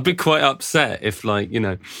 And I'd be quite upset if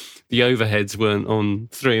the overheads weren't on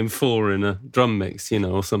 3 and 4 in a drum mix,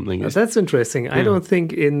 or something. That's interesting. I don't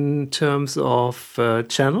think in terms of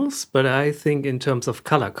channels, but I think in terms of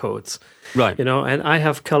color codes. Right. And I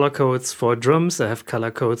have color codes for drums, I have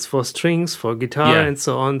color codes for strings, for guitar, and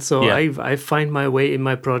so on. So I find my way in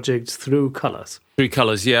my project through colors. Through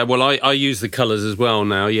colours, yeah. Well, I use the colours as well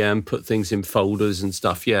now, and put things in folders and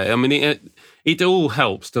stuff. Yeah, I mean, it all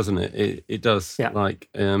helps, doesn't it? It does. Yeah. Like,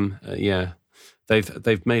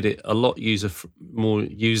 they've made it a lot more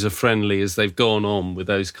user friendly as they've gone on with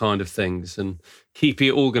those kind of things and keep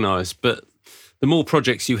you organised. But the more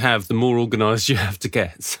projects you have, the more organised you have to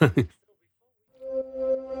get. So.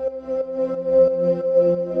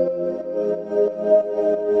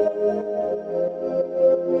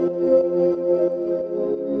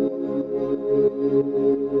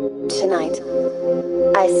 Tonight,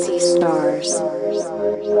 I see stars.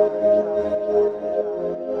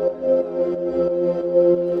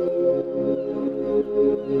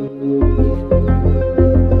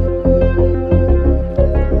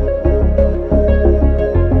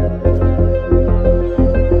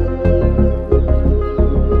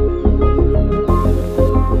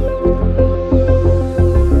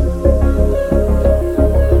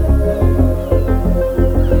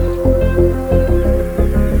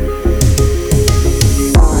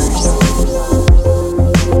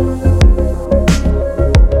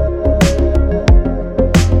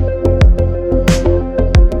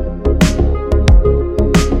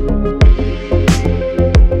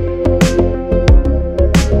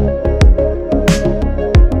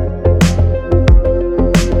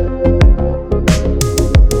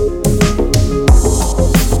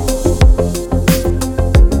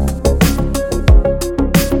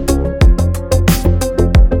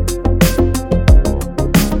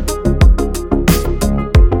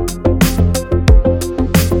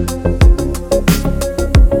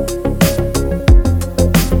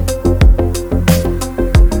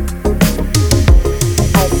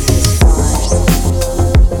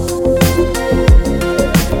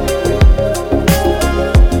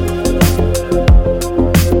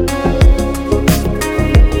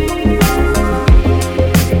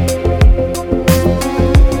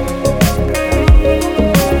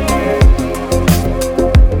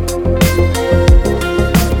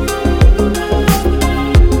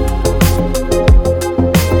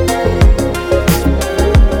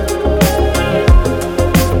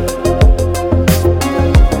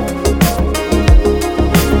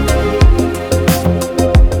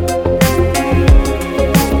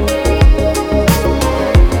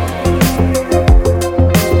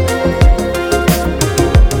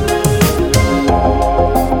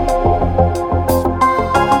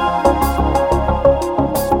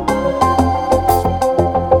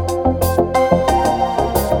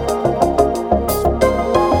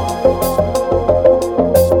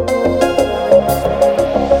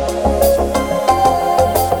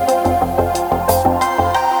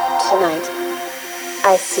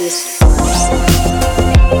 I see stars.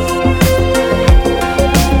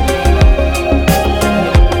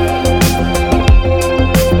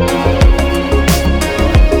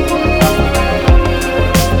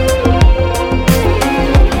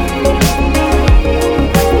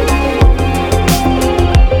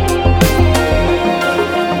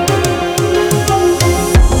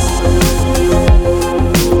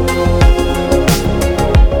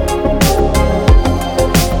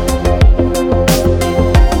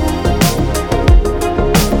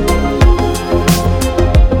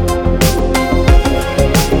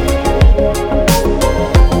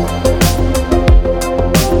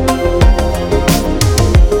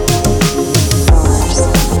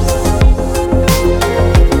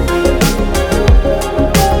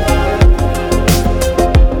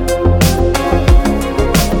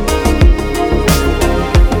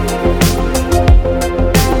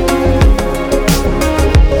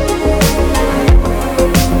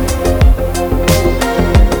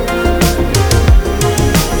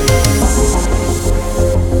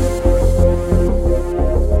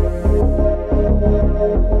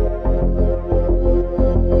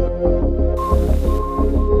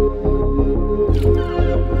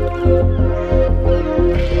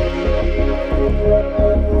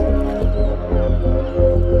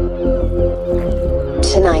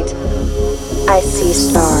 Tonight, I see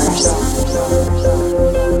stars.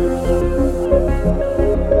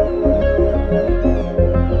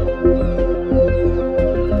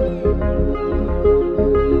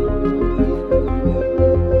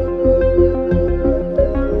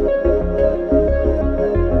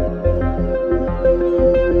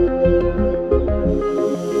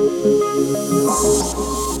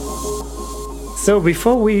 So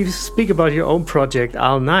before we speak about your own project,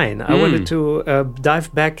 AISLE9, I wanted to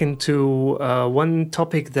dive back into one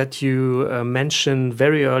topic that you mentioned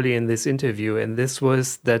very early in this interview, and this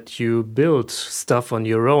was that you built stuff on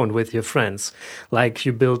your own with your friends, like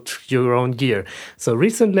you built your own gear. So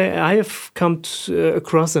recently I have come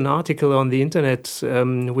across an article on the internet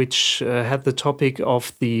which had the topic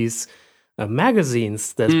of these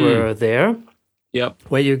magazines that were there. Yep.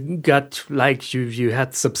 Where you got, like, you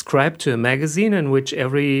had subscribed to a magazine in which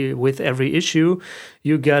with every issue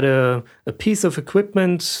you got a piece of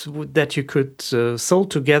equipment that you could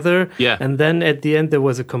sold together. Yeah. And then at the end there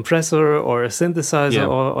was a compressor or a synthesizer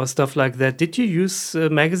or stuff like that. Did you use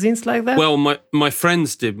magazines like that? Well, my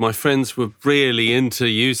friends did. My friends were really into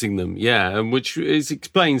using them, yeah, and which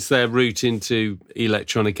explains their route into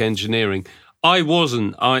electronic engineering. I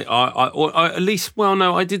wasn't. I at least, well,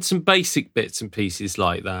 no, I did some basic bits and pieces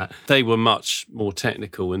like that. They were much more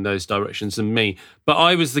technical in those directions than me. But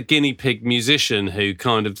I was the guinea pig musician who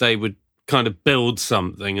they would build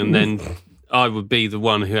something, and then I would be the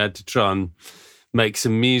one who had to try and make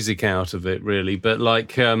some music out of it, really. But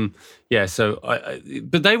but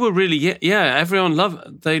they were really, everyone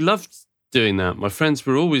loved doing that. My friends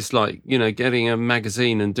were always like, getting a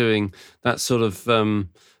magazine and doing that sort of,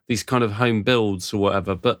 these kind of home builds or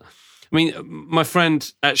whatever. But I mean, my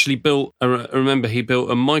friend actually built, I remember he built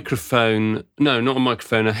a headphone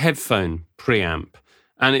preamp.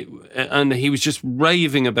 And he was just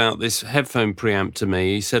raving about this headphone preamp to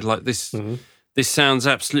me. He said, like, this sounds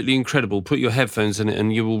absolutely incredible. Put your headphones in it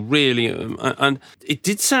and you will really... and it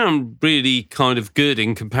did sound really kind of good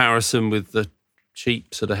in comparison with the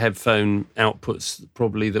cheap sort of headphone outputs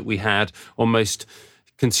probably that we had on most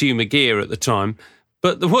consumer gear at the time.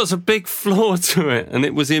 But there was a big flaw to it, and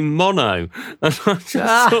it was in mono. And I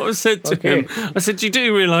just sort of said to him, I said, you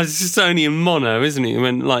do realise it's just only in mono, isn't it? He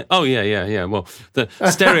went like, oh, yeah. Well, the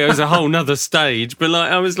stereo is a whole nother stage. But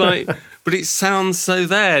I was like, but it sounds so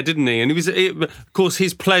there, didn't he? And of course,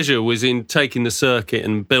 his pleasure was in taking the circuit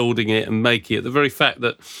and building it and making it. The very fact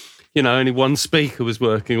that, only one speaker was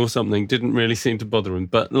working or something didn't really seem to bother him.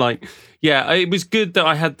 But it was good that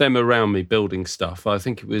I had them around me building stuff. I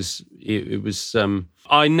think it was,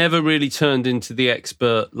 I never really turned into the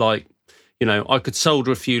expert, I could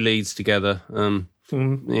solder a few leads together.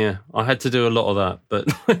 Yeah, I had to do a lot of that, but...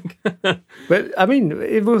 But, I mean,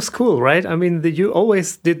 it was cool, right? I mean, you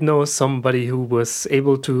always did know somebody who was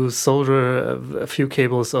able to solder a few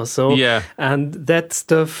cables or so. Yeah. And that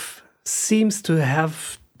stuff seems to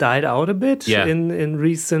have died out a bit in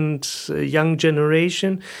recent young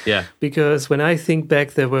generation. Yeah. Because when I think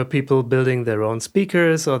back, there were people building their own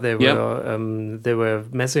speakers, or they were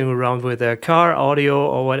messing around with their car audio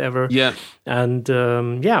or whatever. Yeah. And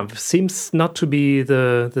seems not to be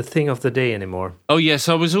the thing of the day anymore. Oh yes,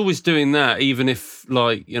 I was always doing that, even if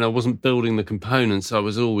I wasn't building the components. I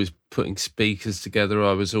was always putting speakers together.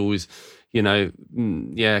 I was always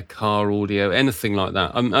car audio, anything like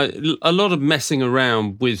that. A lot of messing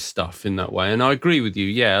around with stuff in that way. And I agree with you.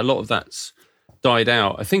 Yeah, a lot of that's died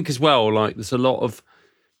out. I think as well, there's a lot of,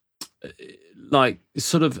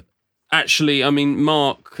 actually, I mean,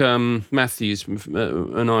 Mark Matthews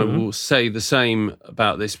and I will say the same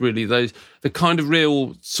about this, really. The kind of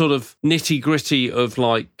real sort of nitty-gritty of,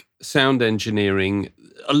 sound engineering,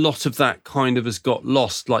 a lot of that kind of has got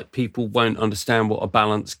lost. People won't understand what a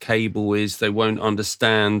balanced cable is. They won't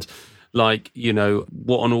understand, what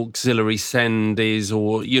an auxiliary send is,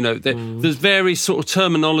 or, there's various sort of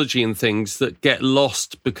terminology and things that get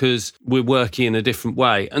lost because we're working in a different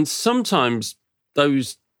way. And sometimes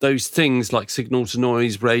those things like signal to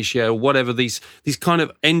noise ratio, whatever, these kind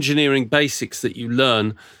of engineering basics that you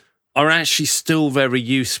learn are actually still very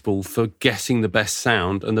useful for getting the best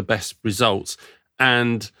sound and the best results.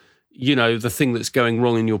 And, the thing that's going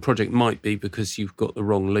wrong in your project might be because you've got the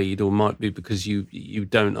wrong lead, or might be because you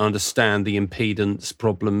don't understand the impedance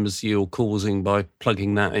problems you're causing by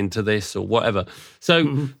plugging that into this or whatever.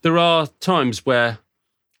 So there are times where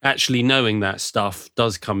actually knowing that stuff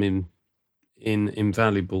does come in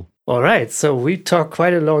invaluable. All right, so we talked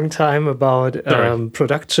quite a long time about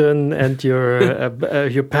production and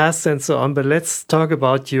your past and so on, but let's talk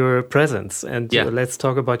about your present, and let's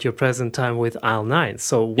talk about your present time with AISLE9.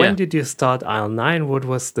 So when did you start AISLE9? What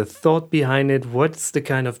was the thought behind it? What's the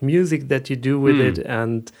kind of music that you do with it?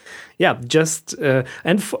 And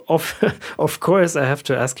of course, I have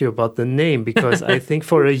to ask you about the name, because I think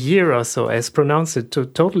for a year or so I pronounced it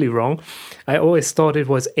totally wrong. I always thought it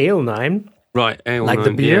was AISLE9. Right, AISLE9, like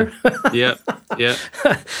the beer. Yeah.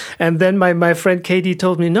 And then my friend Katie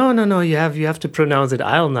told me, no, you have to pronounce it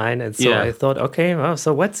AISLE9. And so I thought, okay, well,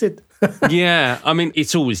 so what's it? Yeah, I mean,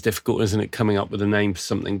 it's always difficult, isn't it, coming up with a name for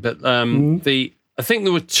something? But I think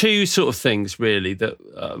there were two sort of things really that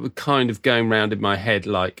were kind of going round in my head,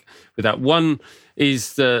 like with that. One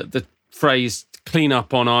is the phrase "clean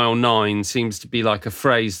up on aisle 9" seems to be like a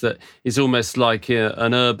phrase that is almost like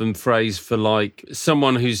an urban phrase for like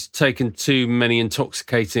someone who's taken too many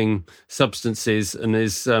intoxicating substances and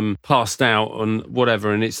is passed out on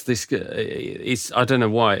whatever. And it's I don't know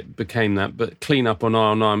why it became that, but "clean up on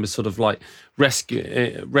aisle 9" was sort of like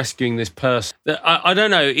rescuing this person. I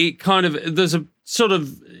don't know. It kind of, there's a sort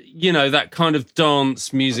of, you know, that kind of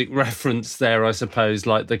dance music reference there, I suppose,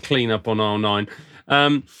 like the "clean up on aisle 9."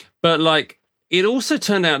 But like, it also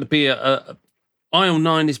turned out to be aisle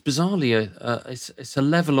 9 is bizarrely it's a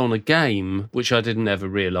level on a game, which I didn't ever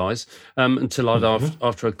realise until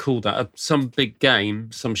after I called that some big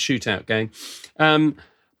game, some shootout game.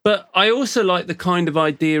 But I also like the kind of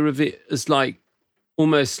idea of it as like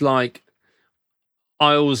almost like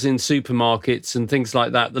aisles in supermarkets and things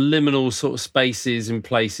like that, the liminal sort of spaces in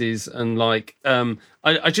places, and like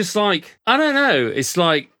I just like, I don't know, it's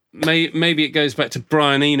like maybe it goes back to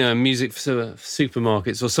Brian Eno and music for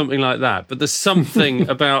supermarkets or something like that, but there's something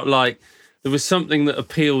about like, there was something that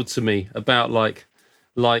appealed to me about like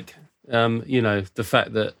you know, the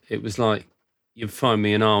fact that it was like you'd find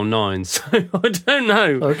me in aisle 9. So I don't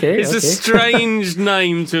know. It's a strange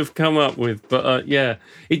name to have come up with, but yeah,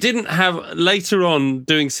 it didn't have, later on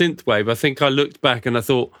doing synthwave, I think I looked back and I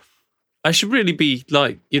thought I should really be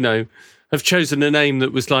like, you know, have chosen a name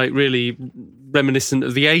that was like really reminiscent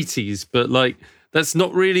of the 80s, but like that's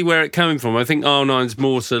not really where it came from. I think aisle 9's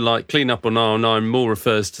more to like "clean up on aisle 9" more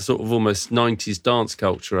refers to sort of almost 90s dance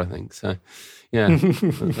culture, I think. So yeah,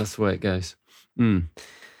 that's the way it goes. Mm.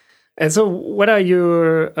 And so what are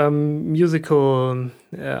your musical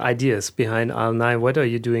ideas behind aisle 9? What are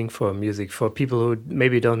you doing for music for people who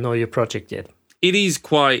maybe don't know your project yet? It is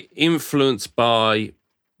quite influenced by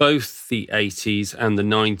both the 80s and the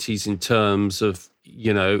 90s in terms of,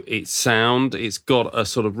 you know, its sound. It's got a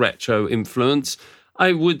sort of retro influence.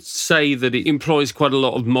 I would say that it employs quite a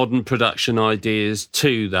lot of modern production ideas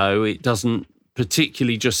too, though. It doesn't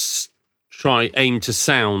particularly just aim to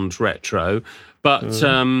sound retro, but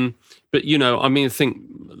you know, I mean, I think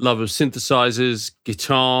love of synthesizers,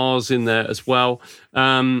 guitars in there as well,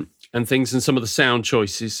 and things, and some of the sound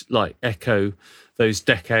choices like echo those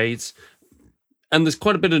decades. And there's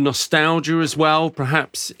quite a bit of nostalgia as well,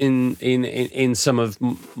 perhaps in some of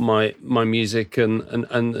my music,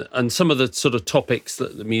 and some of the sort of topics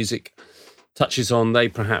that the music touches on, they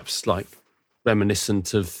perhaps like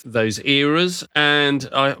reminiscent of those eras, and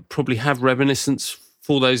I probably have reminiscence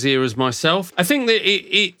for those eras myself. I think that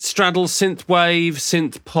it straddles synthwave,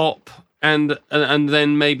 synth pop, and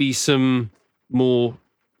then maybe some more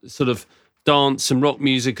sort of dance and rock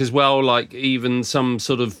music as well, like even some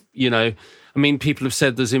sort of, you know, I mean, people have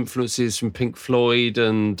said there's influences from Pink Floyd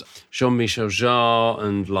and Jean-Michel Jarre,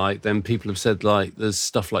 and like then people have said like there's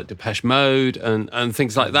stuff like Depeche Mode and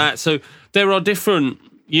things like that. So there are different,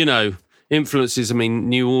 you know, influences. I mean,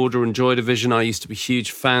 New Order and Joy Division I used to be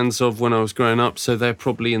huge fans of when I was growing up, so they're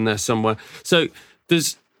probably in there somewhere. So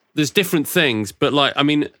there's different things, but like, I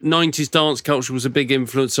mean, 90s dance culture was a big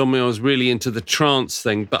influence on me. I was really into the trance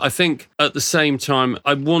thing, but I think at the same time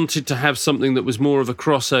I wanted to have something that was more of a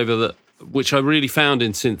crossover, which I really found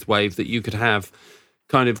in synthwave, that you could have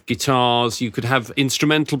kind of guitars, you could have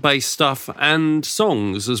instrumental based stuff and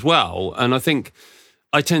songs as well. And I think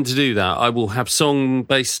I tend to do that. I will have song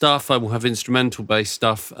based stuff, I will have instrumental based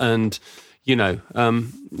stuff, and you know,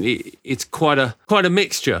 it's quite a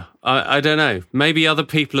mixture. I don't know. Maybe other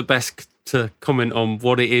people are best to comment on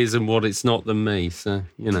what it is and what it's not than me. So,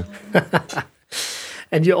 you know.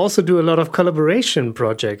 And you also do a lot of collaboration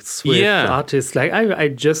projects with artists. Like I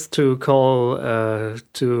just to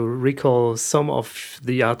recall some of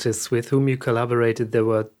the artists with whom you collaborated. There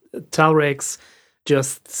were Talrex,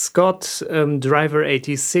 Just Scott, Driver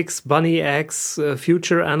 86, Bunny X,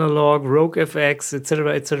 Future Analog, Rogue FX,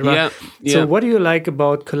 etc., etc. Yeah. So, what do you like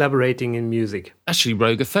about collaborating in music? Actually,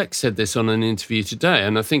 Rogue FX said this on an interview today,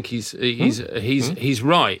 and I think he's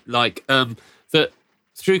right. Like that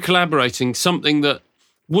through collaborating, something that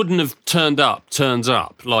wouldn't have turned up turns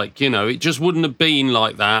up. Like, you know, it just wouldn't have been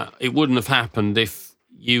like that. It wouldn't have happened if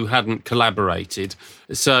you hadn't collaborated.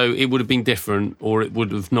 So it would have been different, or it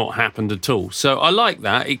would have not happened at all. So I like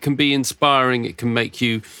that. It can be inspiring. It can make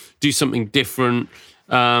you do something different,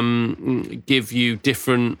 give you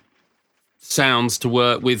different sounds to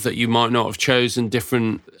work with that you might not have chosen.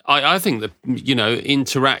 I think that, you know,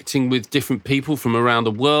 interacting with different people from around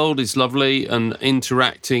the world is lovely, and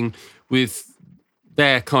interacting with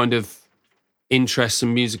their kind of interests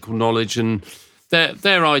and musical knowledge and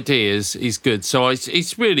their ideas is good. So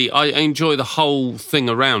it's really, I enjoy the whole thing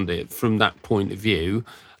around it from that point of view.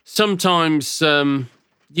 Sometimes,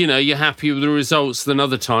 you're happier with the results than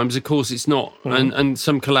other times. Of course, it's not, and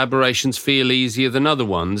some collaborations feel easier than other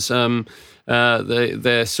ones.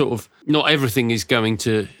 They're sort of, not everything is going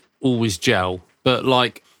to always gel, but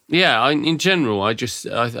in general, I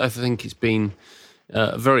think it's been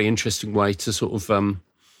a very interesting way to sort of,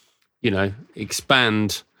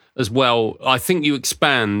 expand as well. I think you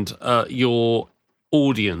expand your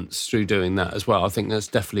audience through doing that as well. I think that's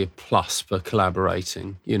definitely a plus for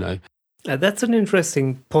collaborating, That's an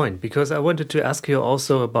interesting point, because I wanted to ask you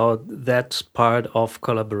also about that part of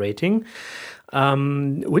collaborating.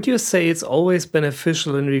 Would you say it's always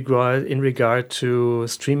beneficial in regard to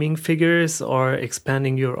streaming figures or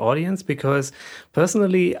expanding your audience? Because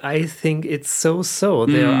personally, I think it's so.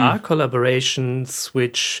 There are collaborations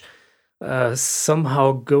which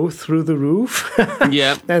somehow go through the roof.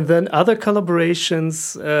 Yeah. And then other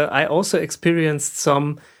collaborations, I also experienced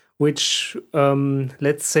some which,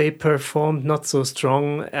 let's say, performed not so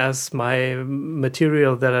strong as my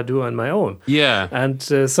material that I do on my own. Yeah. And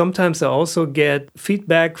sometimes I also get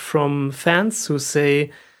feedback from fans who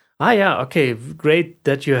say, okay, great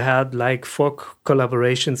that you had like 4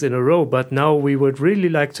 collaborations in a row, but now we would really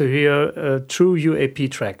like to hear a true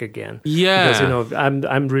UAP track again. Yeah. Because,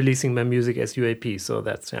 I'm releasing my music as UAP, so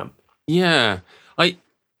that's, Yeah.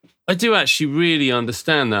 I do actually really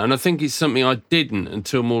understand that. And I think it's something I didn't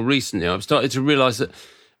until more recently. I've started to realise that,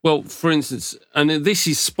 well, for instance, and this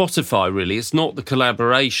is Spotify really, it's not the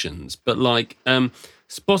collaborations, but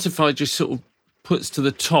Spotify just sort of puts to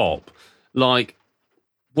the top,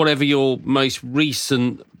 whatever your most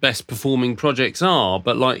recent best performing projects are,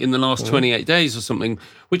 but in the last 28 days or something,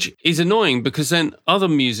 which is annoying because then other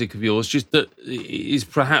music of yours just that is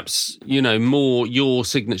perhaps, more your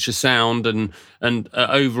signature sound and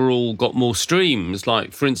overall got more streams.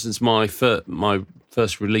 Like, for instance, my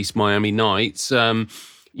first release, Miami Nights,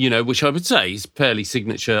 which I would say is fairly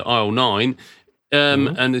signature AISLE9,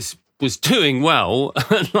 and this was doing well,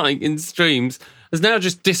 in streams, has now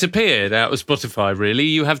just disappeared out of Spotify, really.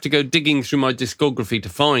 You have to go digging through my discography to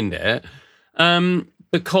find it.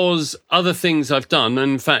 Because other things I've done,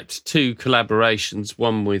 and in fact, 2 collaborations,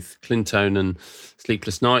 one with Clintone and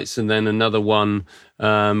Sleepless Nights, and then another one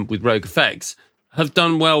with Rogue Effects, have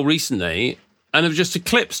done well recently and have just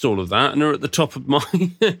eclipsed all of that and are at the top of my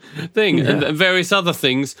thing. Yeah. And various other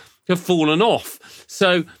things have fallen off.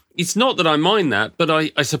 So it's not that I mind that, but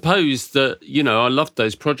I suppose that, I loved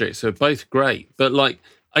those projects. They're both great. But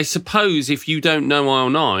I suppose if you don't know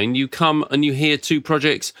AISLE9, you come and you hear 2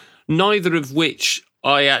 projects, neither of which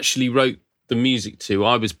I actually wrote the music to.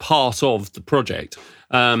 I was part of the project,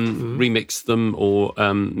 remixed them or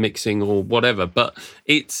mixing or whatever. But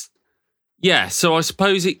so I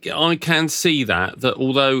suppose I can see that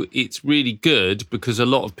although it's really good because a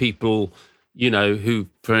lot of people, who,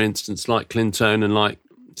 for instance, like Clintone and like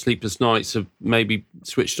Sleepless Nights have maybe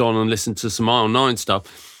switched on and listened to some AISLE9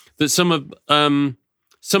 stuff, that some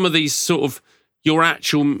of these sort of your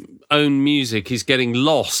actual own music is getting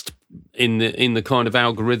lost in the kind of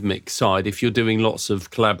algorithmic side if you're doing lots of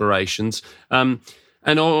collaborations.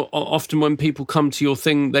 And often when people come to your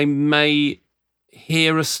thing, they may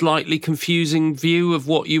hear a slightly confusing view of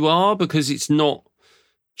what you are, because it's not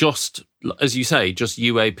just, as you say, just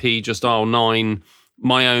UAP, just AISLE9,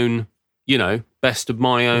 my own, best of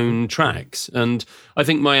my own tracks. And I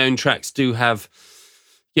think my own tracks do have,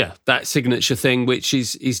 that signature thing, which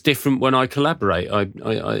is different when I collaborate. I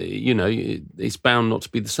it's bound not to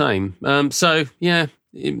be the same. It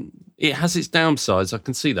has its downsides. I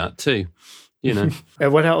can see that too. And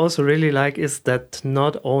what I also really like is that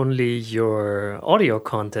not only your audio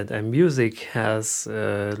content and music has,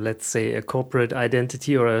 let's say, a corporate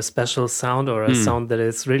identity or a special sound or a sound that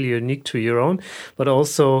is really unique to your own, but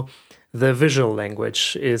also the visual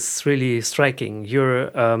language is really striking.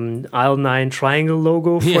 Your AISLE9 triangle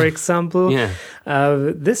logo, for example,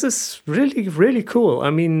 this is really, really cool. I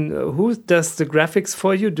mean, who does the graphics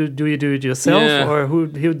for you? Do you do it yourself, or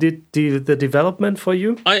who did the development for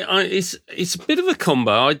you? It's a bit of a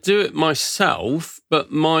combo. I do it myself,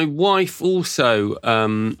 but my wife also.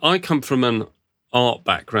 I come from an art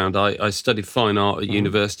background. I studied fine art at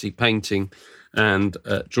university, painting and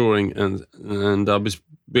drawing, and I was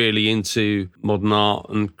really into modern art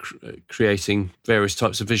and creating various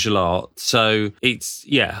types of visual art. So it's,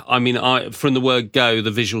 from the word go,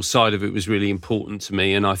 the visual side of it was really important to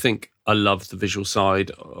me. And I think I love the visual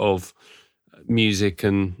side of music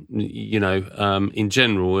and, in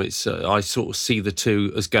general, it's I sort of see the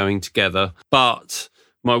two as going together. But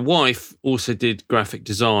my wife also did graphic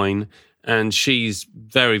design, and she's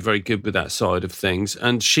very, very good with that side of things.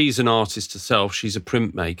 And she's an artist herself. She's a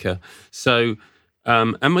printmaker. So,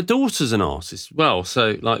 and my daughter's an artist as well.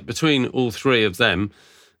 So, like, between all three of them,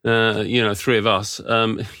 three of us,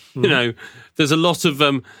 there's a lot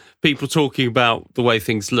of people talking about the way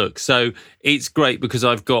things look. So it's great because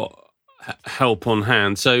I've got help on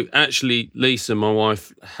hand. So actually, Lisa, my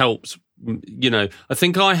wife, helped. I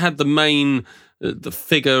think I had the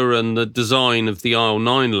figure and the design of the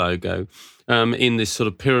AISLE9 logo in this sort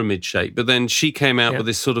of pyramid shape. But then she came out with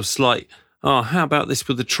this sort of slight, how about this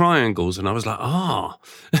with the triangles? And I was like,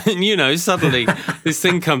 and, suddenly this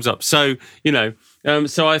thing comes up. So,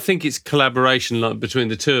 so I think it's collaboration between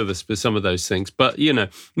the two of us with some of those things. But,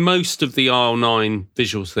 most of the AISLE9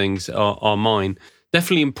 visual things are mine.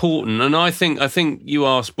 Definitely important. And I think you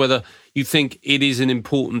asked whether you think it is an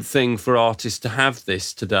important thing for artists to have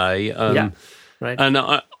this today. Right. And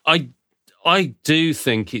I do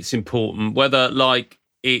think it's important, whether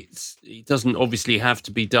it doesn't obviously have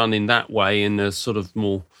to be done in that way, in a sort of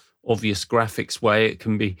more obvious graphics way. It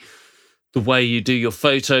can be the way you do your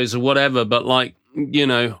photos or whatever. But I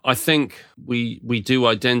think we do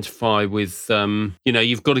identify with,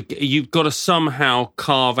 you've got to somehow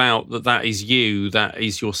carve out that is you, that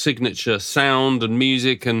is your signature sound and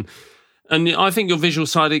music. And I think your visual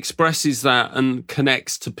side expresses that and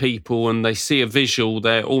connects to people, and they see a visual,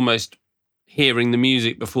 they're almost hearing the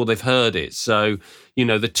music before they've heard it. So,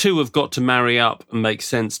 the two have got to marry up and make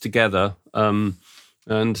sense together, and,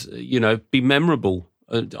 be memorable.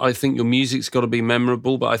 I think your music's got to be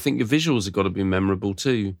memorable, but I think your visuals have got to be memorable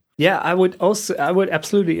too. Yeah, I would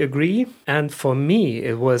absolutely agree. And for me,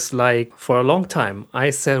 it was like, for a long time, I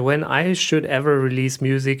said when I should ever release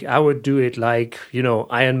music, I would do it like,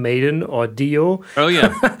 Iron Maiden or Dio. Oh,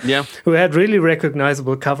 yeah. Yeah. Who had really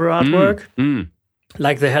recognizable cover artwork.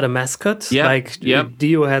 Like they had a mascot.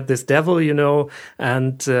 Dio had this devil,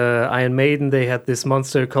 and Iron Maiden, they had this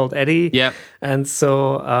monster called Eddie. Yeah. And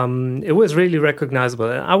so it was really recognizable.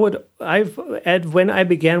 And when I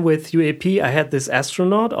began with UAP, I had this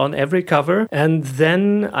astronaut on every cover, and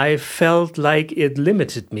then I felt like it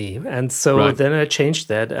limited me. And so then I changed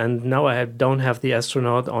that, and now I don't have the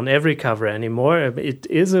astronaut on every cover anymore. It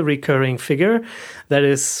is a recurring figure that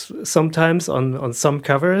is sometimes on some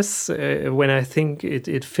covers when I think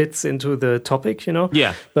it fits into the topic,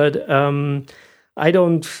 Yeah. But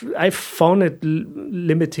I found it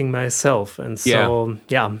limiting myself, and so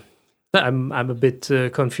I'm a bit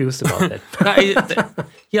confused about that.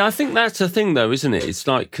 I think that's the thing, though, isn't it? It's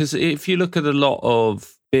like, because if you look at a lot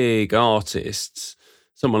of big artists,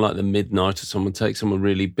 someone like the Midnight, or someone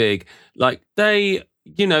really big, like they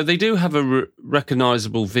do have a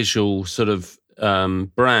recognizable visual sort of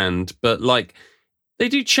brand, but like they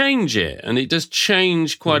do change it, and it does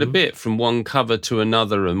change quite a bit from one cover to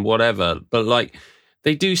another and whatever. But like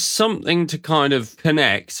they do something to kind of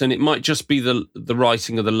connect, and it might just be the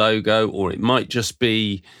writing of the logo, or it might just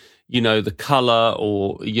be, the color,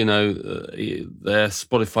 or, their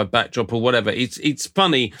Spotify backdrop or whatever. It's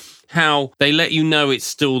funny how they let you know it's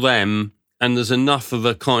still them, and there's enough of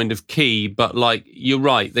a kind of key, but like, you're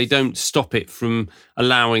right, they don't stop it from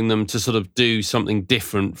allowing them to sort of do something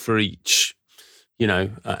different for each,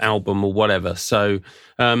 album or whatever. So,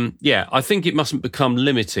 I think it mustn't become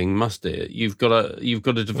limiting, must it? You've got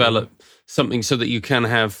to develop something so that you can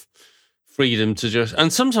have freedom to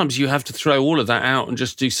and sometimes you have to throw all of that out and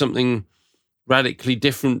just do something radically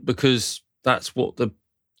different because that's what the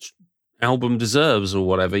album deserves or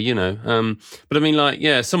whatever, But I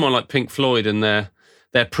mean, someone like Pink Floyd and their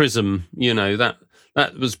Prism, that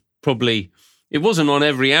was probably, it wasn't on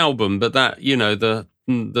every album, but that,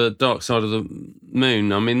 the Dark Side of the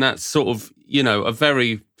Moon, I mean, that's sort of, a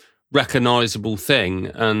very recognizable thing,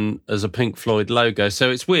 and as a Pink Floyd logo. So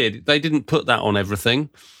it's weird. They didn't put that on everything,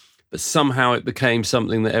 but somehow it became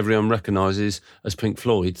something that everyone recognizes as Pink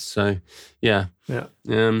Floyd. So, yeah.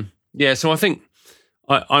 So I think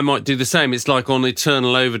I might do the same. It's like on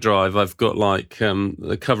Eternal Overdrive, I've got like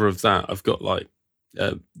the cover of that. I've got like,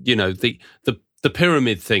 the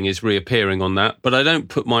pyramid thing is reappearing on that, but I don't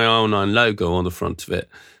put my AISLE9 logo on the front of it.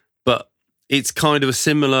 But it's kind of a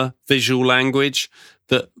similar visual language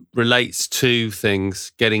that relates to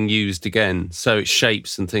things getting used again. So it's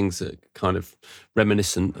shapes and things that are kind of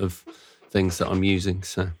reminiscent of things that I'm using.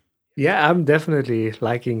 So yeah, I'm definitely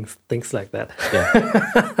liking things like that.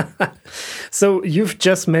 Yeah. So you've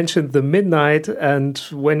just mentioned the Midnight, and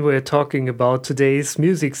when we're talking about today's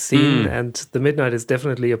music scene, and the Midnight is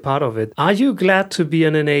definitely a part of it, are you glad to be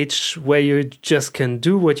in an age where you just can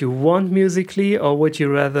do what you want musically, or would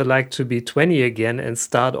you rather like to be 20 again and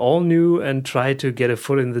start all new and try to get a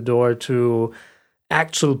foot in the door to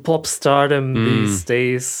actual pop stardom these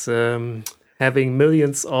days, having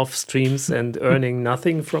millions of streams and earning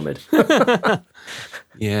nothing from it?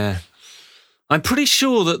 Yeah. I'm pretty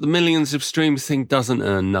sure that the millions of streams thing doesn't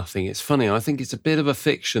earn nothing. It's funny. I think it's a bit of a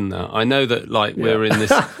fiction that I know that we're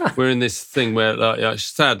in this thing where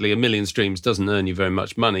sadly 1 million streams doesn't earn you very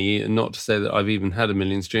much money. Not to say that I've even had 1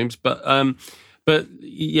 million streams, but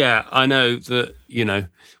yeah, I know that,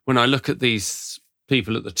 when I look at these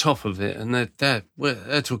people at the top of it, and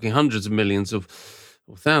they're talking hundreds of millions or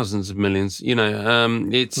thousands of millions,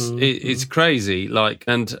 it's crazy.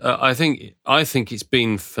 And I think it's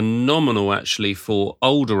been phenomenal actually for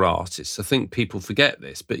older artists. I think people forget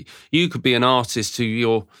this, but you could be an artist who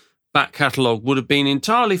your back catalogue would have been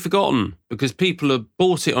entirely forgotten because people have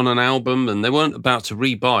bought it on an album and they weren't about to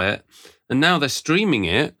rebuy it, and now they're streaming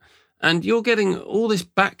it, and you're getting all this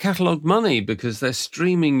back catalogue money because they're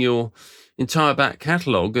streaming your entire back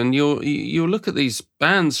catalogue. And you look at these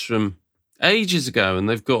bands from ages ago, and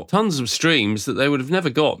they've got tons of streams that they would have never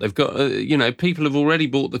got. They've got, people have already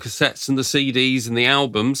bought the cassettes and the CDs and the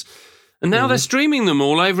albums, and now they're streaming them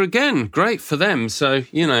all over again. Great for them. So,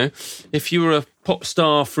 if you were a pop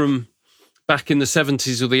star from back in the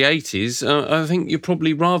 70s or the 80s, I think you're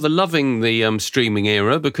probably rather loving the streaming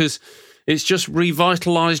era because it's just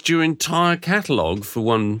revitalised your entire catalogue for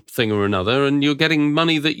one thing or another, and you're getting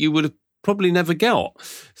money that you would have probably never got.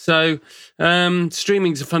 So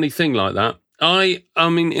streaming's a funny thing like that. I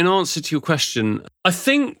mean, in answer to your question, I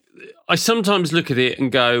think I sometimes look at it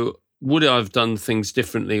and go, would I have done things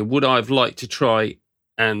differently? Would I have liked to try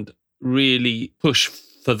and really push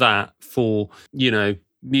for that, for,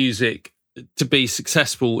 music to be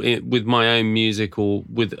successful with my own music or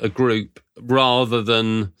with a group, rather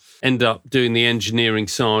than end up doing the engineering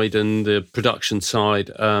side and the production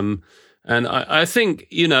side? And I think,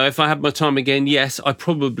 if I had my time again, yes, I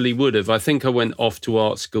probably would have. I think I went off to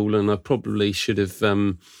art school and I probably should have,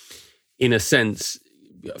 in a sense,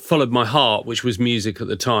 followed my heart, which was music at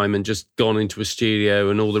the time, and just gone into a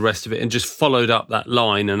studio and all the rest of it and just followed up that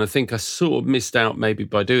line. And I think I sort of missed out maybe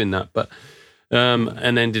by doing that, but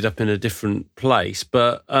and ended up in a different place.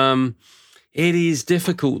 But it is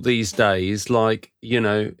difficult these days.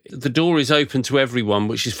 The door is open to everyone,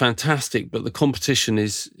 which is fantastic, but the competition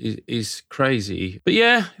is crazy. But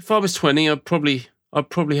yeah, if I was 20, I'd probably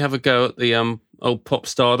have a go at the old pop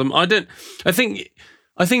stardom. I think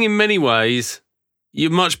in many ways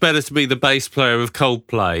you're much better to be the bass player of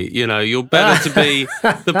Coldplay. You're better to be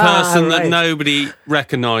the person that nobody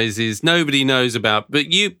recognises, nobody knows about, but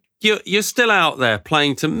you're still out there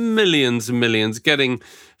playing to millions and millions, getting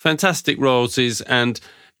fantastic royalties, and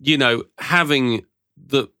having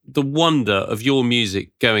the wonder of your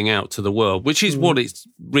music going out to the world, which is what is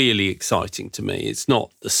really exciting to me. It's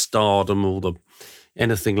not the stardom or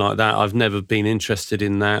anything like that. I've never been interested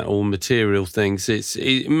in that or material things.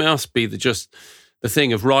 It must be just the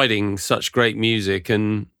thing of writing such great music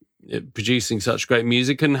and producing such great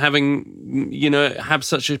music and having have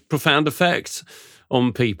such a profound effect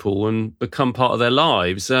on people and become part of their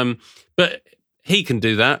lives. But he can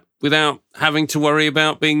do that without having to worry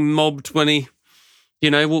about being mobbed when he,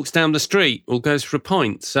 walks down the street or goes for a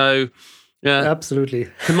pint. So, absolutely.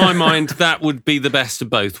 To my mind, that would be the best of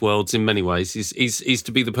both worlds in many ways. Is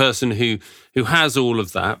to be the person who has all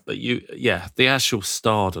of that, but the actual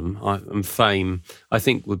stardom and fame, I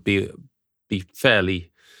think, would be fairly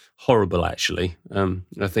horrible, actually.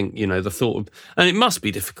 I think, the thought of, and it must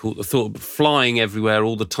be difficult, the thought of flying everywhere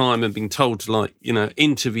all the time and being told to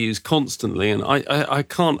interviews constantly. And I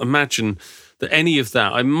can't imagine that any of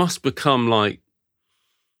that, I must become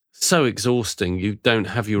so exhausting. You don't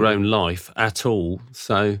have your own life at all.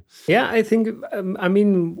 So yeah, I think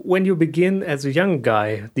when you begin as a young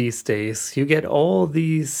guy these days, you get all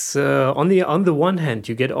these on the one hand,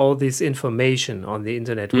 you get all this information on the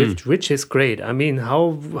internet, which is great. I mean,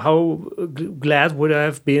 how glad would I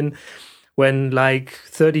have been when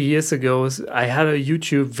 30 years ago I had a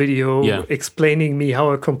YouTube video explaining me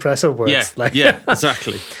how a compressor works.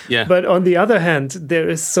 Exactly. Yeah. But on the other hand, there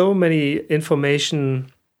is so many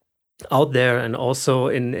information out there, and also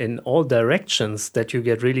in all directions, that you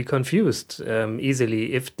get really confused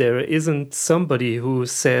easily if there isn't somebody who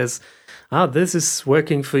says, this is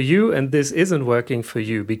working for you and this isn't working for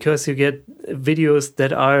you, because you get videos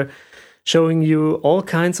that are showing you all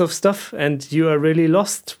kinds of stuff, and you are really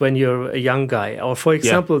lost when you're a young guy. Or for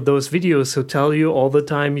example, those videos who tell you all the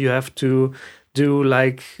time you have to do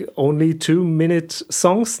like only 2-minute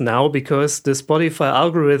songs now because the Spotify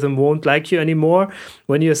algorithm won't like you anymore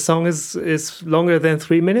when your song is longer than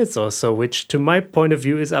 3 minutes or so, which to my point of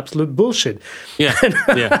view is absolute bullshit. Yeah,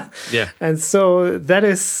 yeah. And so that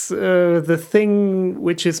is the thing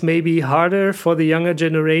which is maybe harder for the younger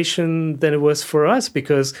generation than it was for us,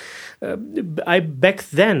 because back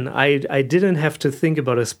then I didn't have to think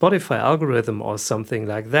about a Spotify algorithm or something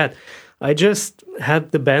like that. I just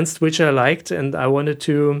had the bands which I liked, and I wanted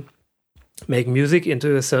to make music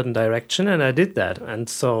into a certain direction, and I did that. And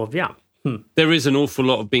so, yeah. There is an awful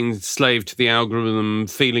lot of being slave to the algorithm,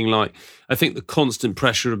 feeling like, I think the constant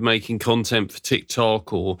pressure of making content for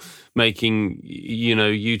TikTok or making,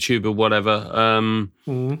 YouTube or whatever,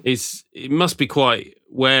 it must be quite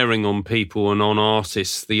wearing on people and on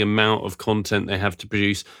artists, the amount of content they have to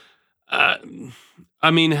produce.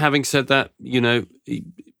 Having said that,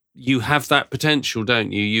 you have that potential,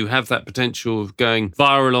 don't you? You have that potential of going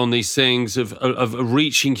viral on these things, of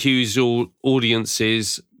reaching huge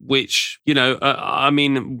audiences, which, I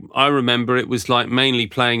remember it was like mainly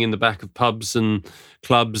playing in the back of pubs and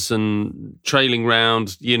clubs and trailing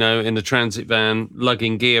round, in a transit van,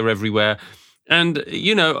 lugging gear everywhere. And,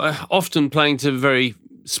 often playing to very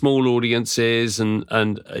small audiences and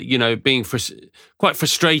being quite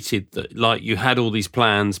frustrated that like you had all these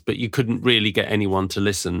plans but you couldn't really get anyone to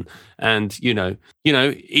listen. And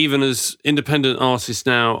even as independent artists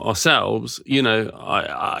now ourselves,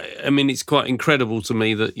 I mean it's quite incredible to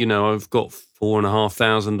me that I've got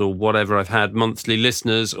 4,500 or whatever I've had monthly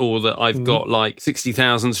listeners, or that I've got like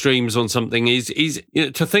 60,000 streams on something. Is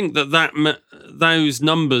to think that those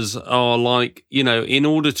numbers are like, in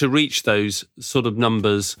order to reach those sort of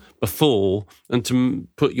numbers before and to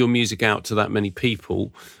put your music out to that many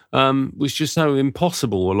people was just so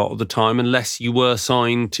impossible a lot of the time, unless you were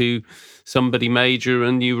signed to somebody major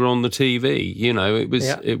and you were on the TV.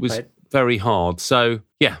 It was very hard. So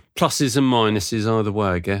yeah, pluses and minuses either way,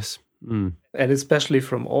 I guess. And especially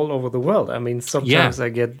from all over the world. I mean, sometimes I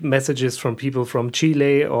get messages from people from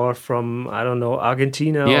Chile or from, I don't know,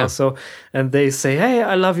 Argentina or so, and they say, hey,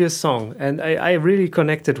 I love your song. And I really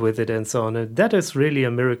connected with it and so on. And that is really a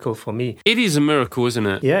miracle for me. It is a miracle, isn't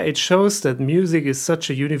it? Yeah, it shows that music is such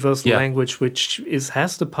a universal language which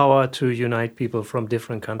has the power to unite people from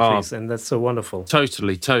different countries. And that's so wonderful.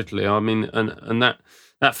 Totally. I mean, and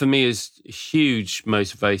that for me is a huge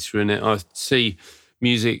motivator in it. I see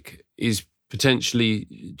music is potentially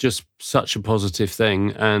just such a positive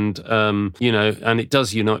thing, and and it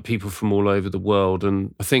does unite people from all over the world.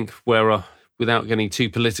 And I think without getting too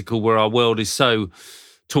political, where our world is so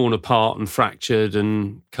torn apart and fractured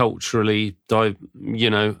and culturally, sort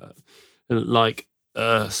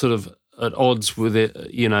of at odds with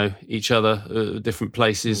each other, different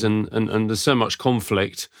places, and there's so much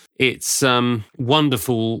conflict. It's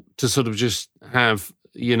wonderful to sort of just have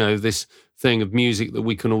this thing of music that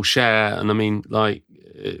we can all share. And I mean, like,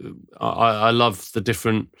 I love the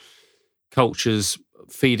different cultures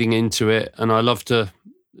feeding into it, and I love to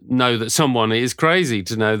know that someone, it is crazy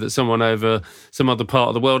to know that someone over some other part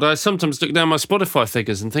of the world. I sometimes look down my Spotify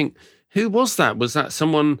figures and think, who was that? Was that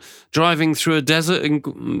someone driving through a desert and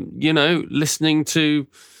listening to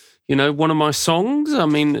one of my songs? I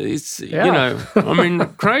mean, it's,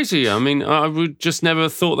 crazy. I mean, I would just never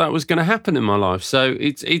thought that was going to happen in my life. So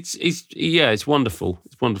it's wonderful.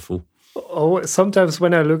 It's wonderful. Oh, sometimes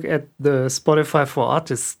when I look at the Spotify for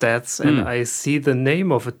Artists stats and I see the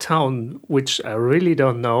name of a town, which I really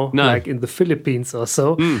don't know, like in the Philippines or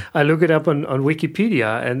so, I look it up on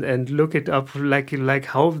Wikipedia and look it up like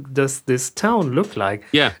how does this town look like?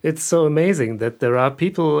 Yeah. It's so amazing that there are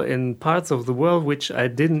people in parts of the world which I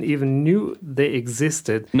didn't even knew they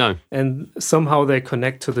existed. No. And somehow they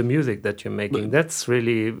connect to the music that you're making. That's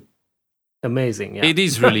really amazing. Yeah. It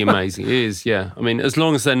is really amazing. It is, yeah. I mean, as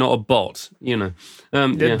long as they're not a bot,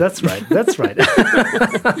 That's right. That's right.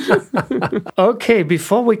 Okay,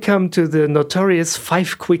 before we come to the notorious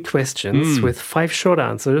 5 quick questions with 5 short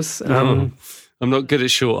answers. I'm not good at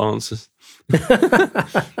short answers.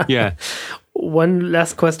 Yeah. One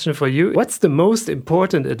last question for you. What's the most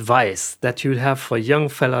important advice that you'd have for young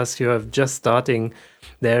fellas who are just starting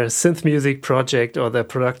their synth music project or their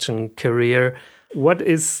production career? What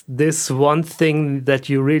is this one thing that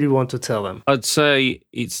you really want to tell them? I'd say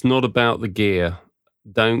it's not about the gear.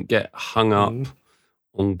 Don't get hung up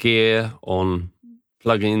on gear, on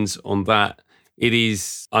plugins, on that. It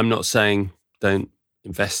is, I'm not saying don't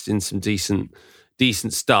invest in some decent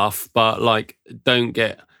stuff, but like don't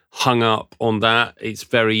get hung up on that. It's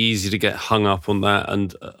very easy to get hung up on that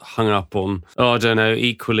and hung up on,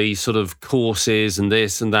 equally sort of courses and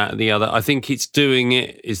this and that and the other. I think it's doing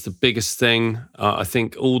it is the biggest thing. I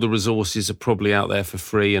think all the resources are probably out there for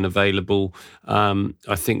free and available.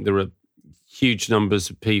 I think there are huge numbers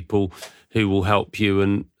of people who will help you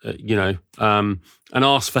and, and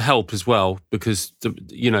ask for help as well, because,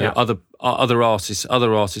 other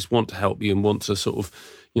artists want to help you and want to sort of,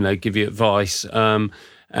 give you advice.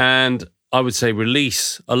 And I would say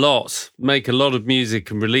release a lot, make a lot of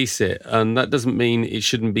music and release it. And that doesn't mean it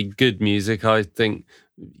shouldn't be good music. I think,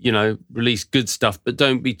 release good stuff, but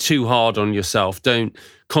don't be too hard on yourself. Don't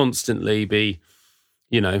constantly be,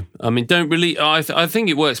 don't really, I think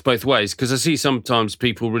it works both ways, because I see sometimes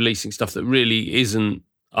people releasing stuff that really isn't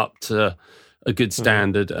up to a good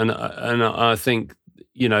standard. And I think,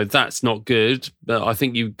 that's not good, but I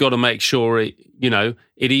think you've got to make sure it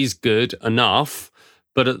is good enough.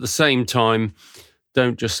 But at the same time,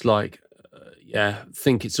 don't just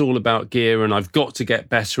think it's all about gear and I've got to get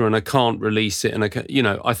better and I can't release it. And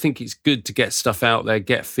I think it's good to get stuff out there,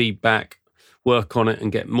 get feedback, work on it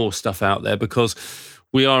and get more stuff out there, because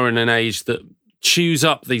we are in an age that chews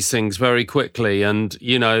up these things very quickly, and,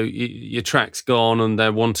 your track's gone and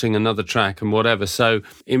they're wanting another track and whatever. So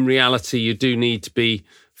in reality, you do need to be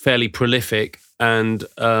fairly prolific and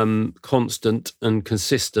constant and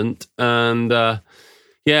consistent and,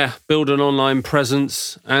 build an online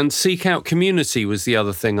presence and seek out community was the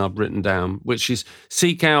other thing I've written down, which is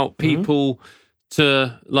seek out people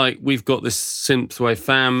to, we've got this synthwave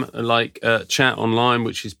fam, chat online,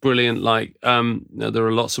 which is brilliant. There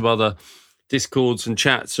are lots of other Discords and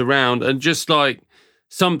chats around, and just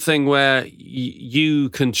something where you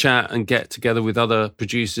can chat and get together with other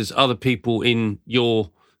producers, other people in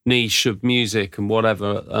your niche of music and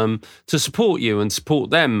whatever, to support you and support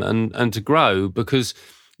them and to grow, because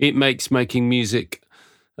it makes making music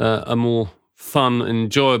a more fun and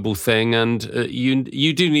enjoyable thing, and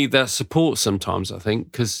you do need that support sometimes, I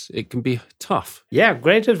think, because it can be tough. Yeah,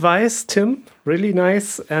 great advice, Tim. Really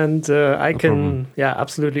nice, and I can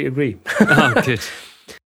absolutely agree. Oh, good.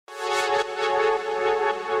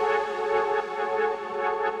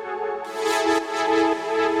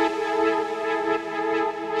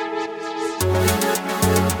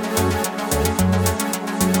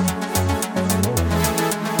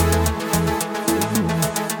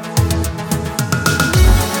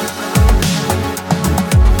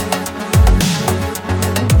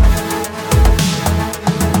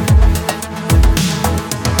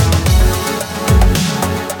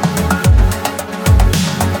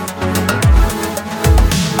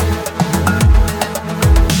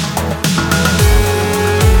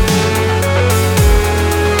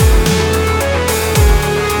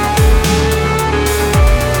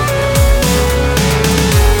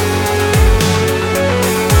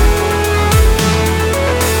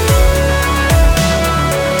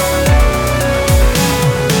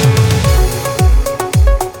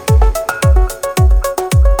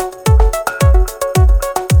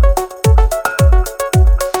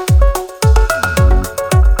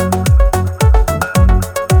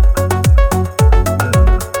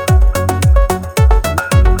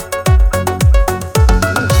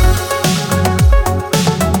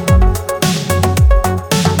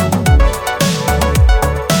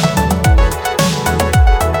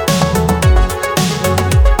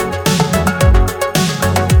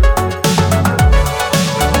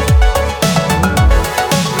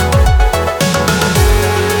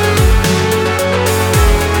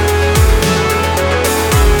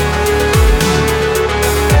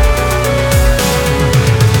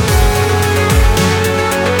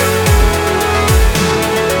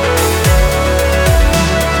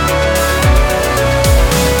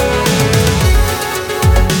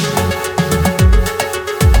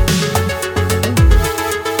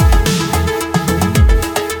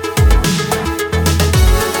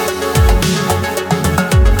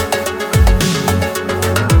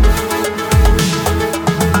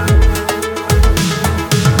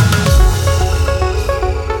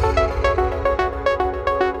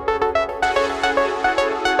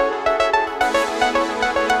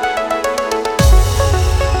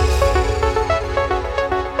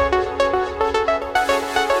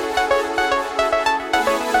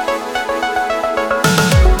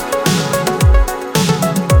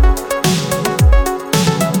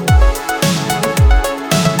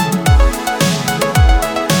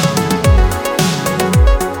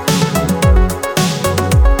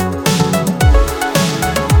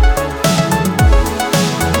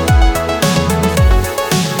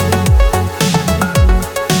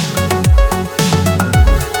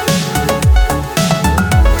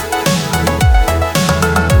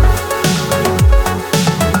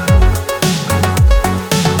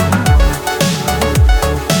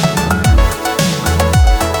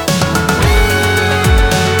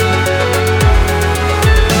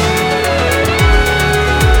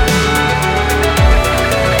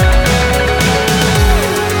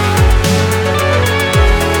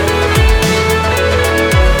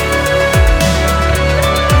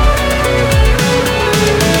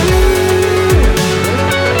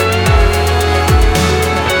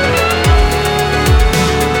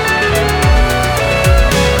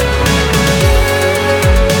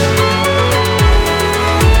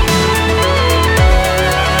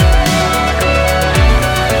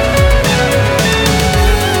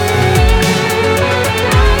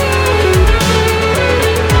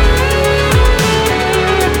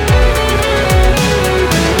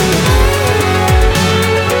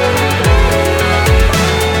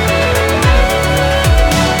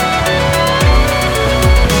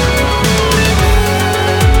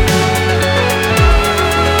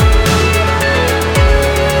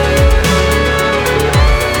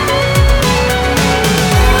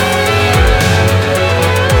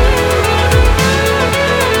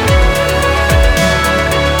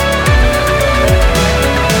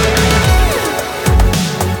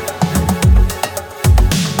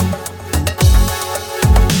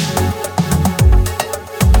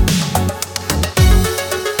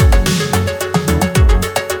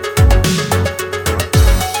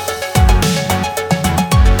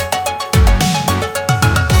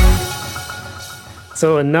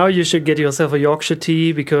 So and now you should get yourself a Yorkshire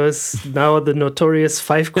tea, because now the notorious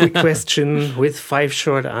 5 quick question with 5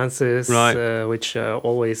 short answers, Right. which are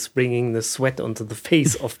always bringing the sweat onto the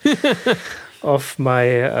face of my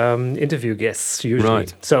interview guests usually.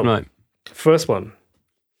 Right. So Right. first one.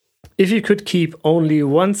 If you could keep only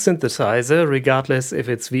one synthesizer, regardless if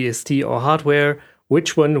it's VST or hardware,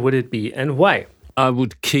 which one would it be and why? I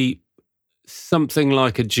would keep something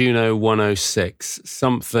like a Juno 106,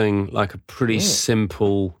 something like a pretty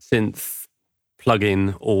simple synth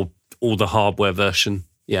plugin or the hardware version.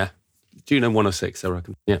 Yeah. Juno 106, I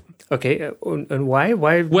reckon. Yeah. Okay, and why?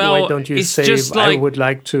 Why don't you it's say just I would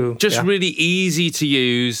like to? Just really easy to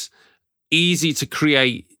use, easy to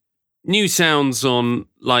create new sounds on.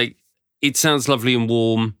 Like, it sounds lovely and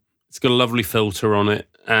warm. It's got a lovely filter on it.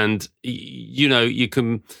 And, you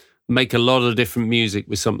can make a lot of different music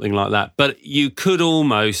with something like that. But you could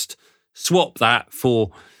almost swap that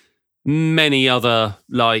for many other,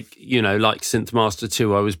 like Synthmaster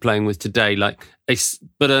 2 I was playing with today,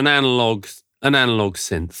 but an analog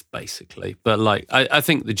synth, basically. But I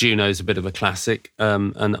think the Juno's a bit of a classic,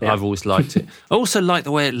 and I've always liked it. I also like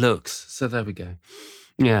the way it looks. So there we go.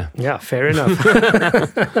 Yeah. Yeah, fair enough.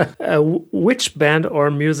 Which band or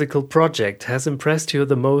musical project has impressed you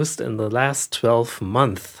the most in the last 12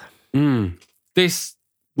 months? This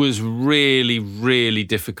was really, really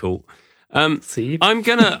difficult. See? I'm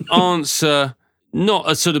going to answer not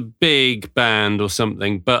a sort of big band or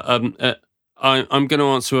something, but I'm going to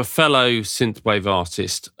answer a fellow synthwave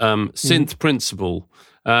artist, Synth Principle,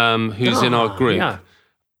 who's in our group. Yeah.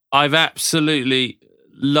 I've absolutely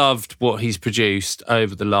loved what he's produced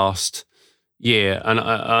over the last year, and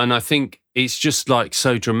I think it's just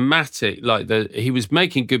so dramatic. He was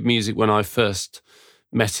making good music when I first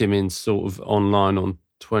met him in sort of online on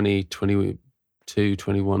 2022,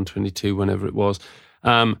 21, 22, whenever it was.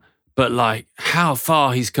 But how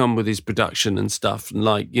far he's come with his production and stuff, and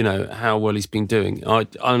how well he's been doing.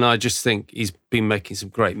 I just think he's been making some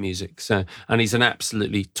great music. So, and he's an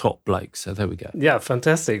absolutely top bloke. So there we go. Yeah,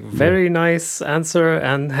 fantastic. Very nice answer.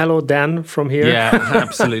 And hello, Dan, from here. Yeah,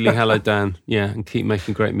 absolutely. Hello, Dan. Yeah, and keep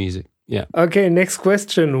making great music. Yeah. Okay, next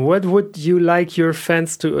question. What would you like your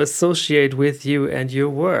fans to associate with you and your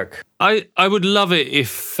work? I would love it if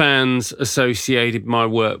fans associated my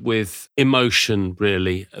work with emotion,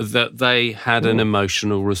 really, that they had an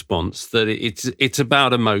emotional response, that it's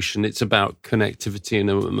about emotion, it's about connectivity and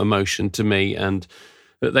emotion to me, and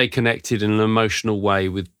that they connected in an emotional way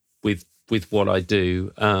with what I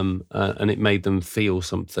do, and it made them feel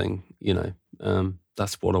something,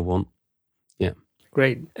 that's what I want. Yeah.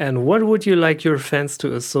 Great. And what would you like your fans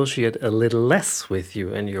to associate a little less with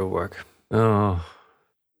you and your work? Oh.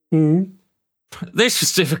 This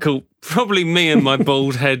was difficult. Probably me and my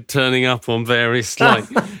bald head turning up on various,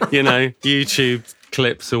 YouTube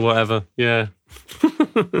clips or whatever. Yeah.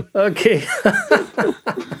 Okay.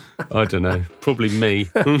 I don't know. Probably me.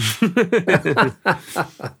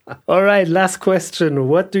 All right, last question.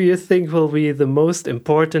 What do you think will be the most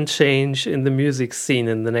important change in the music scene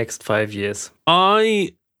in the next 5 years?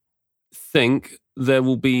 I think there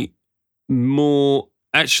will be more,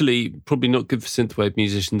 actually, probably not good for synthwave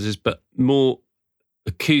musicians, but more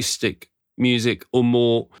acoustic music or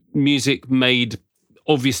more music made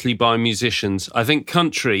obviously by musicians. I think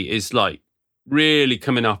country is really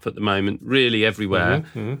coming up at the moment, really everywhere.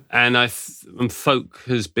 And folk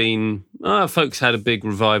has been, folk's had a big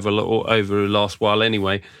revival over the last while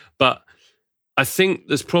anyway. But I think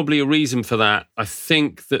there's probably a reason for that. I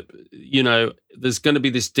think that, there's going to be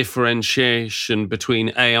this differentiation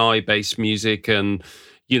between AI-based music and,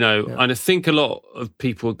 and I think a lot of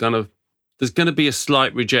people are there's going to be a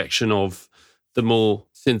slight rejection of the more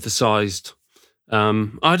synthesized,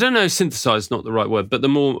 I don't know, synthesized not the right word, but the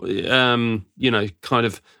more, kind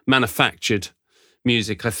of manufactured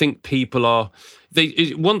music. I think people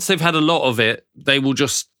once they've had a lot of it, they will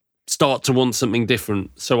just start to want something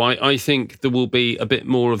different. So I think there will be a bit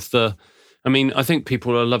more of I think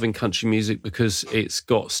people are loving country music because it's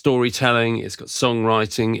got storytelling, it's got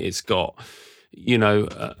songwriting, it's got,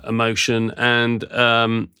 emotion, and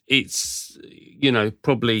it's,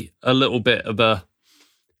 probably a little bit of a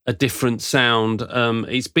different sound.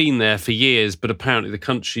 It's been there for years, but apparently the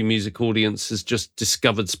country music audience has just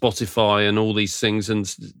discovered Spotify and all these things, and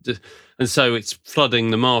so it's flooding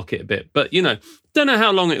the market a bit. But, don't know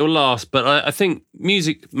how long it will last, but I think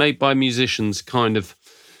music made by musicians kind of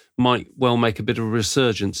might well make a bit of a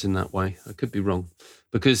resurgence in that way. I could be wrong,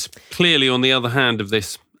 because clearly, on the other hand of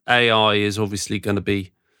this, AI is obviously going to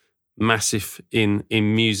be massive in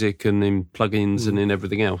music and in plugins and in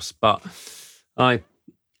everything else. But I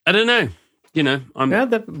don't know.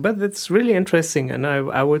 but that's really interesting, and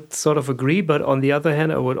I would sort of agree. But on the other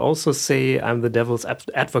hand, I would also say I'm the devil's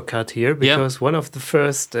advocate here, because one of the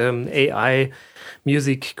first AI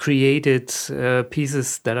music created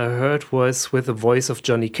pieces that I heard was with the voice of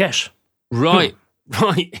Johnny Cash. Right,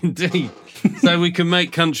 right, indeed. So we can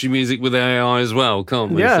make country music with AI as well,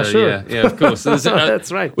 can't we? Yeah, so, sure. Yeah, of course.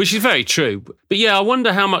 That's right. Which is very true. But yeah, I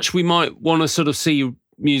wonder how much we might want to sort of see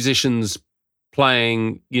musicians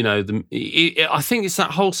playing, I think it's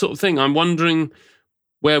that whole sort of thing. I'm wondering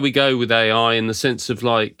where we go with AI in the sense of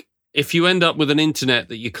like, if you end up with an internet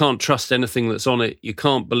that you can't trust anything that's on it, you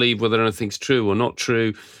can't believe whether anything's true or not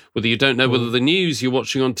true, whether you don't know whether the news you're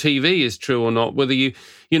watching on TV is true or not, whether you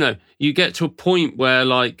get to a point where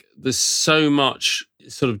like there's so much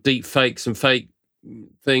sort of deep fakes and fake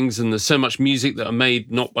things, and there's so much music that are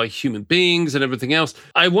made not by human beings and everything else.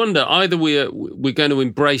 I wonder either we're going to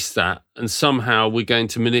embrace that and somehow we're going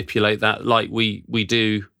to manipulate that like we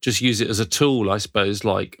do, just use it as a tool, I suppose,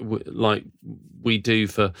 like we do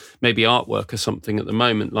for maybe artwork or something at the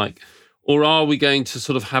moment, or are we going to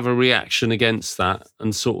sort of have a reaction against that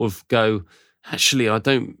and sort of go, actually, I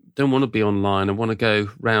don't want to be online. I want to go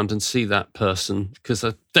round and see that person because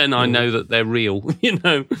then I know that they're real, and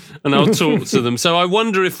I'll talk to them. So I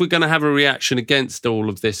wonder if we're going to have a reaction against all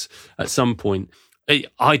of this at some point.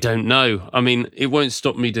 I don't know. I mean, it won't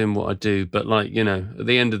stop me doing what I do, but at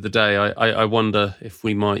the end of the day, I wonder if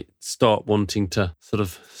we might start wanting to sort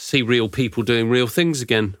of see real people doing real things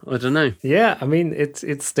again. I don't know. Yeah, I mean,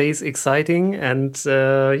 it stays exciting, and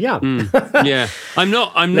yeah. I'm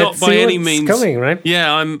not by any means coming, right?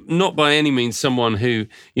 Yeah, I'm not by any means someone who,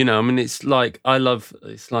 I mean, it's like I love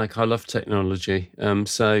technology.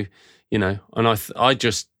 So, and I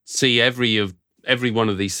just see every one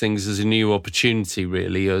of these things as a new opportunity,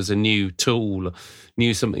 really, as a new tool,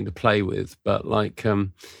 new something to play with. But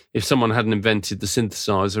if someone hadn't invented the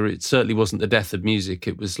synthesizer, it certainly wasn't the death of music.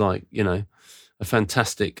 It was a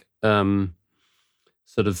fantastic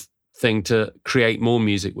sort of thing to create more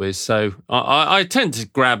music with. So I tend to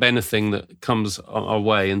grab anything that comes our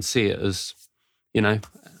way and see it as,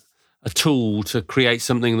 a tool to create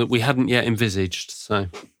something that we hadn't yet envisaged. So.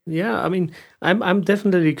 Yeah, I mean, I'm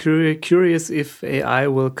definitely curious if AI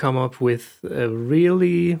will come up with a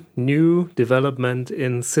really new development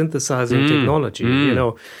in synthesizer technology.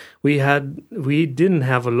 We didn't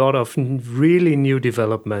have a lot of really new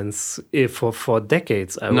developments for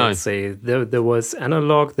decades, I would say. There was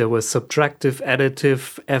analog, there was subtractive,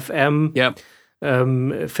 additive, FM. Yep.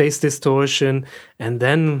 Phase distortion, and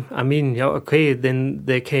then then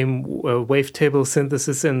there came wavetable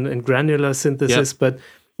synthesis and granular synthesis, but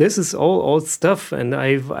this is all old stuff, and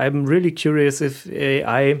I'm really curious if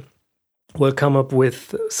AI will come up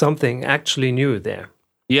with something actually new there.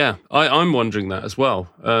 Yeah, I'm wondering that as well.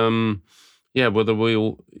 Whether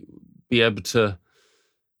we'll be able to,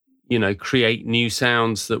 create new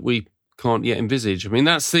sounds that we can't yet envisage. I mean,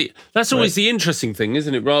 that's always the interesting thing,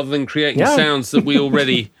 isn't it? Rather than creating sounds that we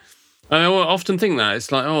already. I often think that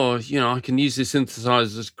it's like, I can use this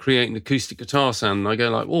synthesizer to create an acoustic guitar sound. And I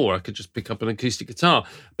go I could just pick up an acoustic guitar.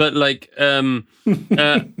 But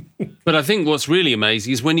but I think what's really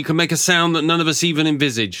amazing is when you can make a sound that none of us even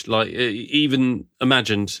envisaged, even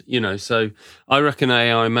imagined. So I reckon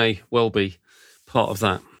AI may well be part of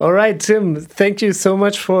that. All right, Tim, thank you so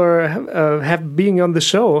much for being on the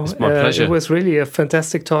show. It's my pleasure. It was really a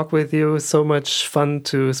fantastic talk with you. So much fun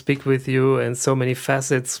to speak with you, and so many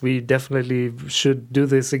facets. We definitely should do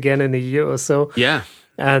this again in a year or so. Yeah.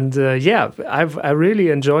 And I really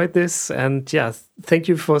enjoyed this. And thank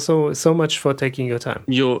you for so much for taking your time.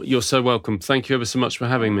 You're so welcome. Thank you ever so much for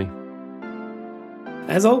having me.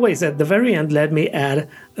 As always, at the very end, let me add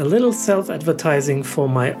a little self-advertising for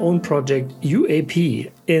my own project,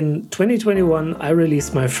 UAP. In 2021, I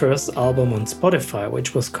released my first album on Spotify,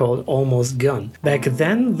 which was called Almost Gone. Back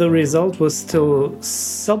then, the result was still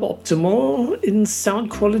suboptimal in sound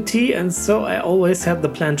quality, and so I always had the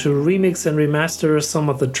plan to remix and remaster some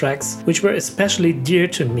of the tracks, which were especially dear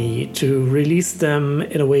to me, to release them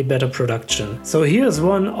in a way better production. So here's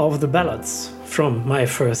one of the ballads from my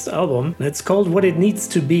first album. It's called What It Needs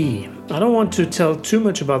to Be. I don't want to tell too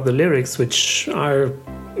much about the lyrics, which are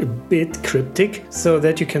a bit cryptic, so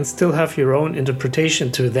that you can still have your own interpretation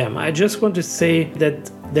to them. I just want to say that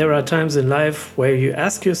there are times in life where you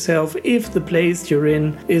ask yourself if the place you're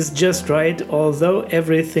in is just right, although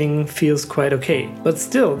everything feels quite okay. But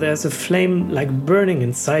still, there's a flame burning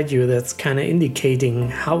inside you that's kind of indicating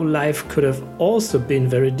how life could have also been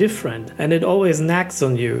very different, and it always nags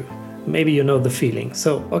on you. maybe you know the feeling.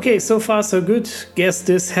 So, okay, so far so good. Guess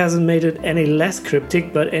this hasn't made it any less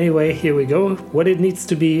cryptic, but anyway, here we go. What it needs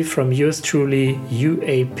to be from yours truly,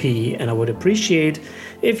 UAP. And I would appreciate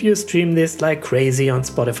if you stream this like crazy on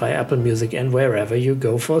Spotify, Apple Music, and wherever you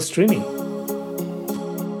go for streaming.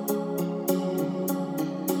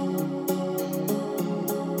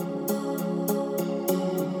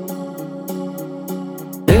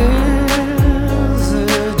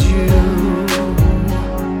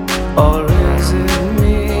 Or is it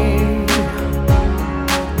me?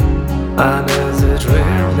 And is it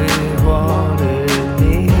really what it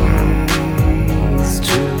needs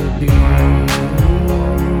to be?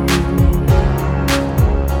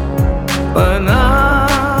 When I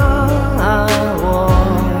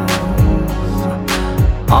was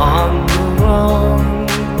on the run,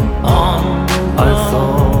 I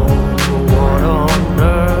thought, what on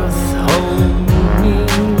earth home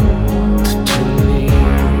meant to me?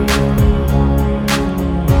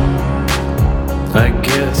 I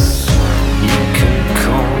guess you can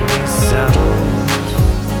call me settled,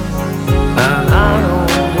 and I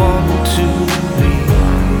don't want to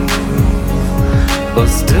leave, but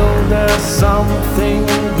still there's something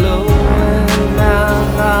glowing,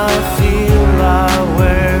 and I feel I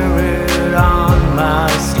wear it on my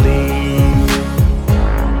sleeve.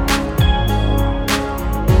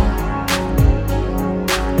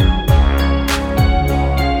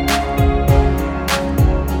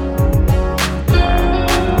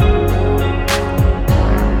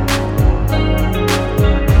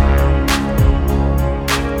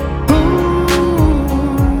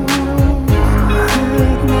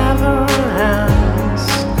 It never ends.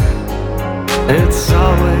 It's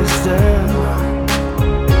always there.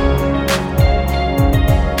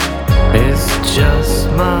 It's just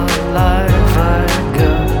my life I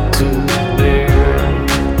got to bear.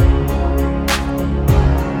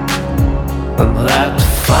 And that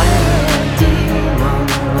fire demon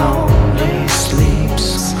only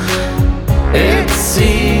sleeps. It's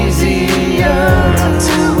easier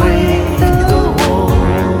to wake the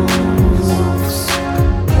wolves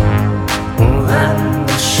than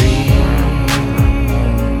the sheep.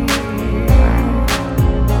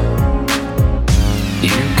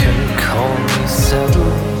 You can call me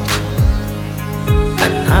settled,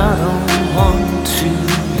 and I don't want to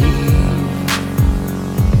leave,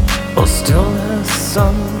 but still there's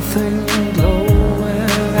something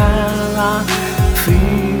glowing, and I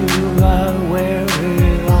feel I wear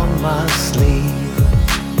it on my sleeve.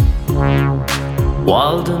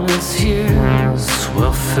 Wilderness years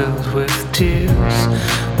were filled with tears,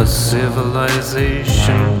 but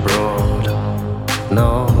civilization brought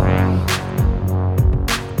no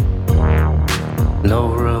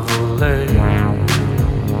revelation.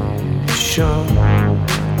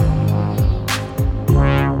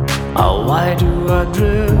 Why do I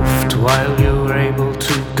drift while you're able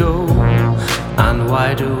to go? And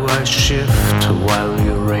why do I shift while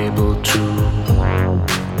you're able to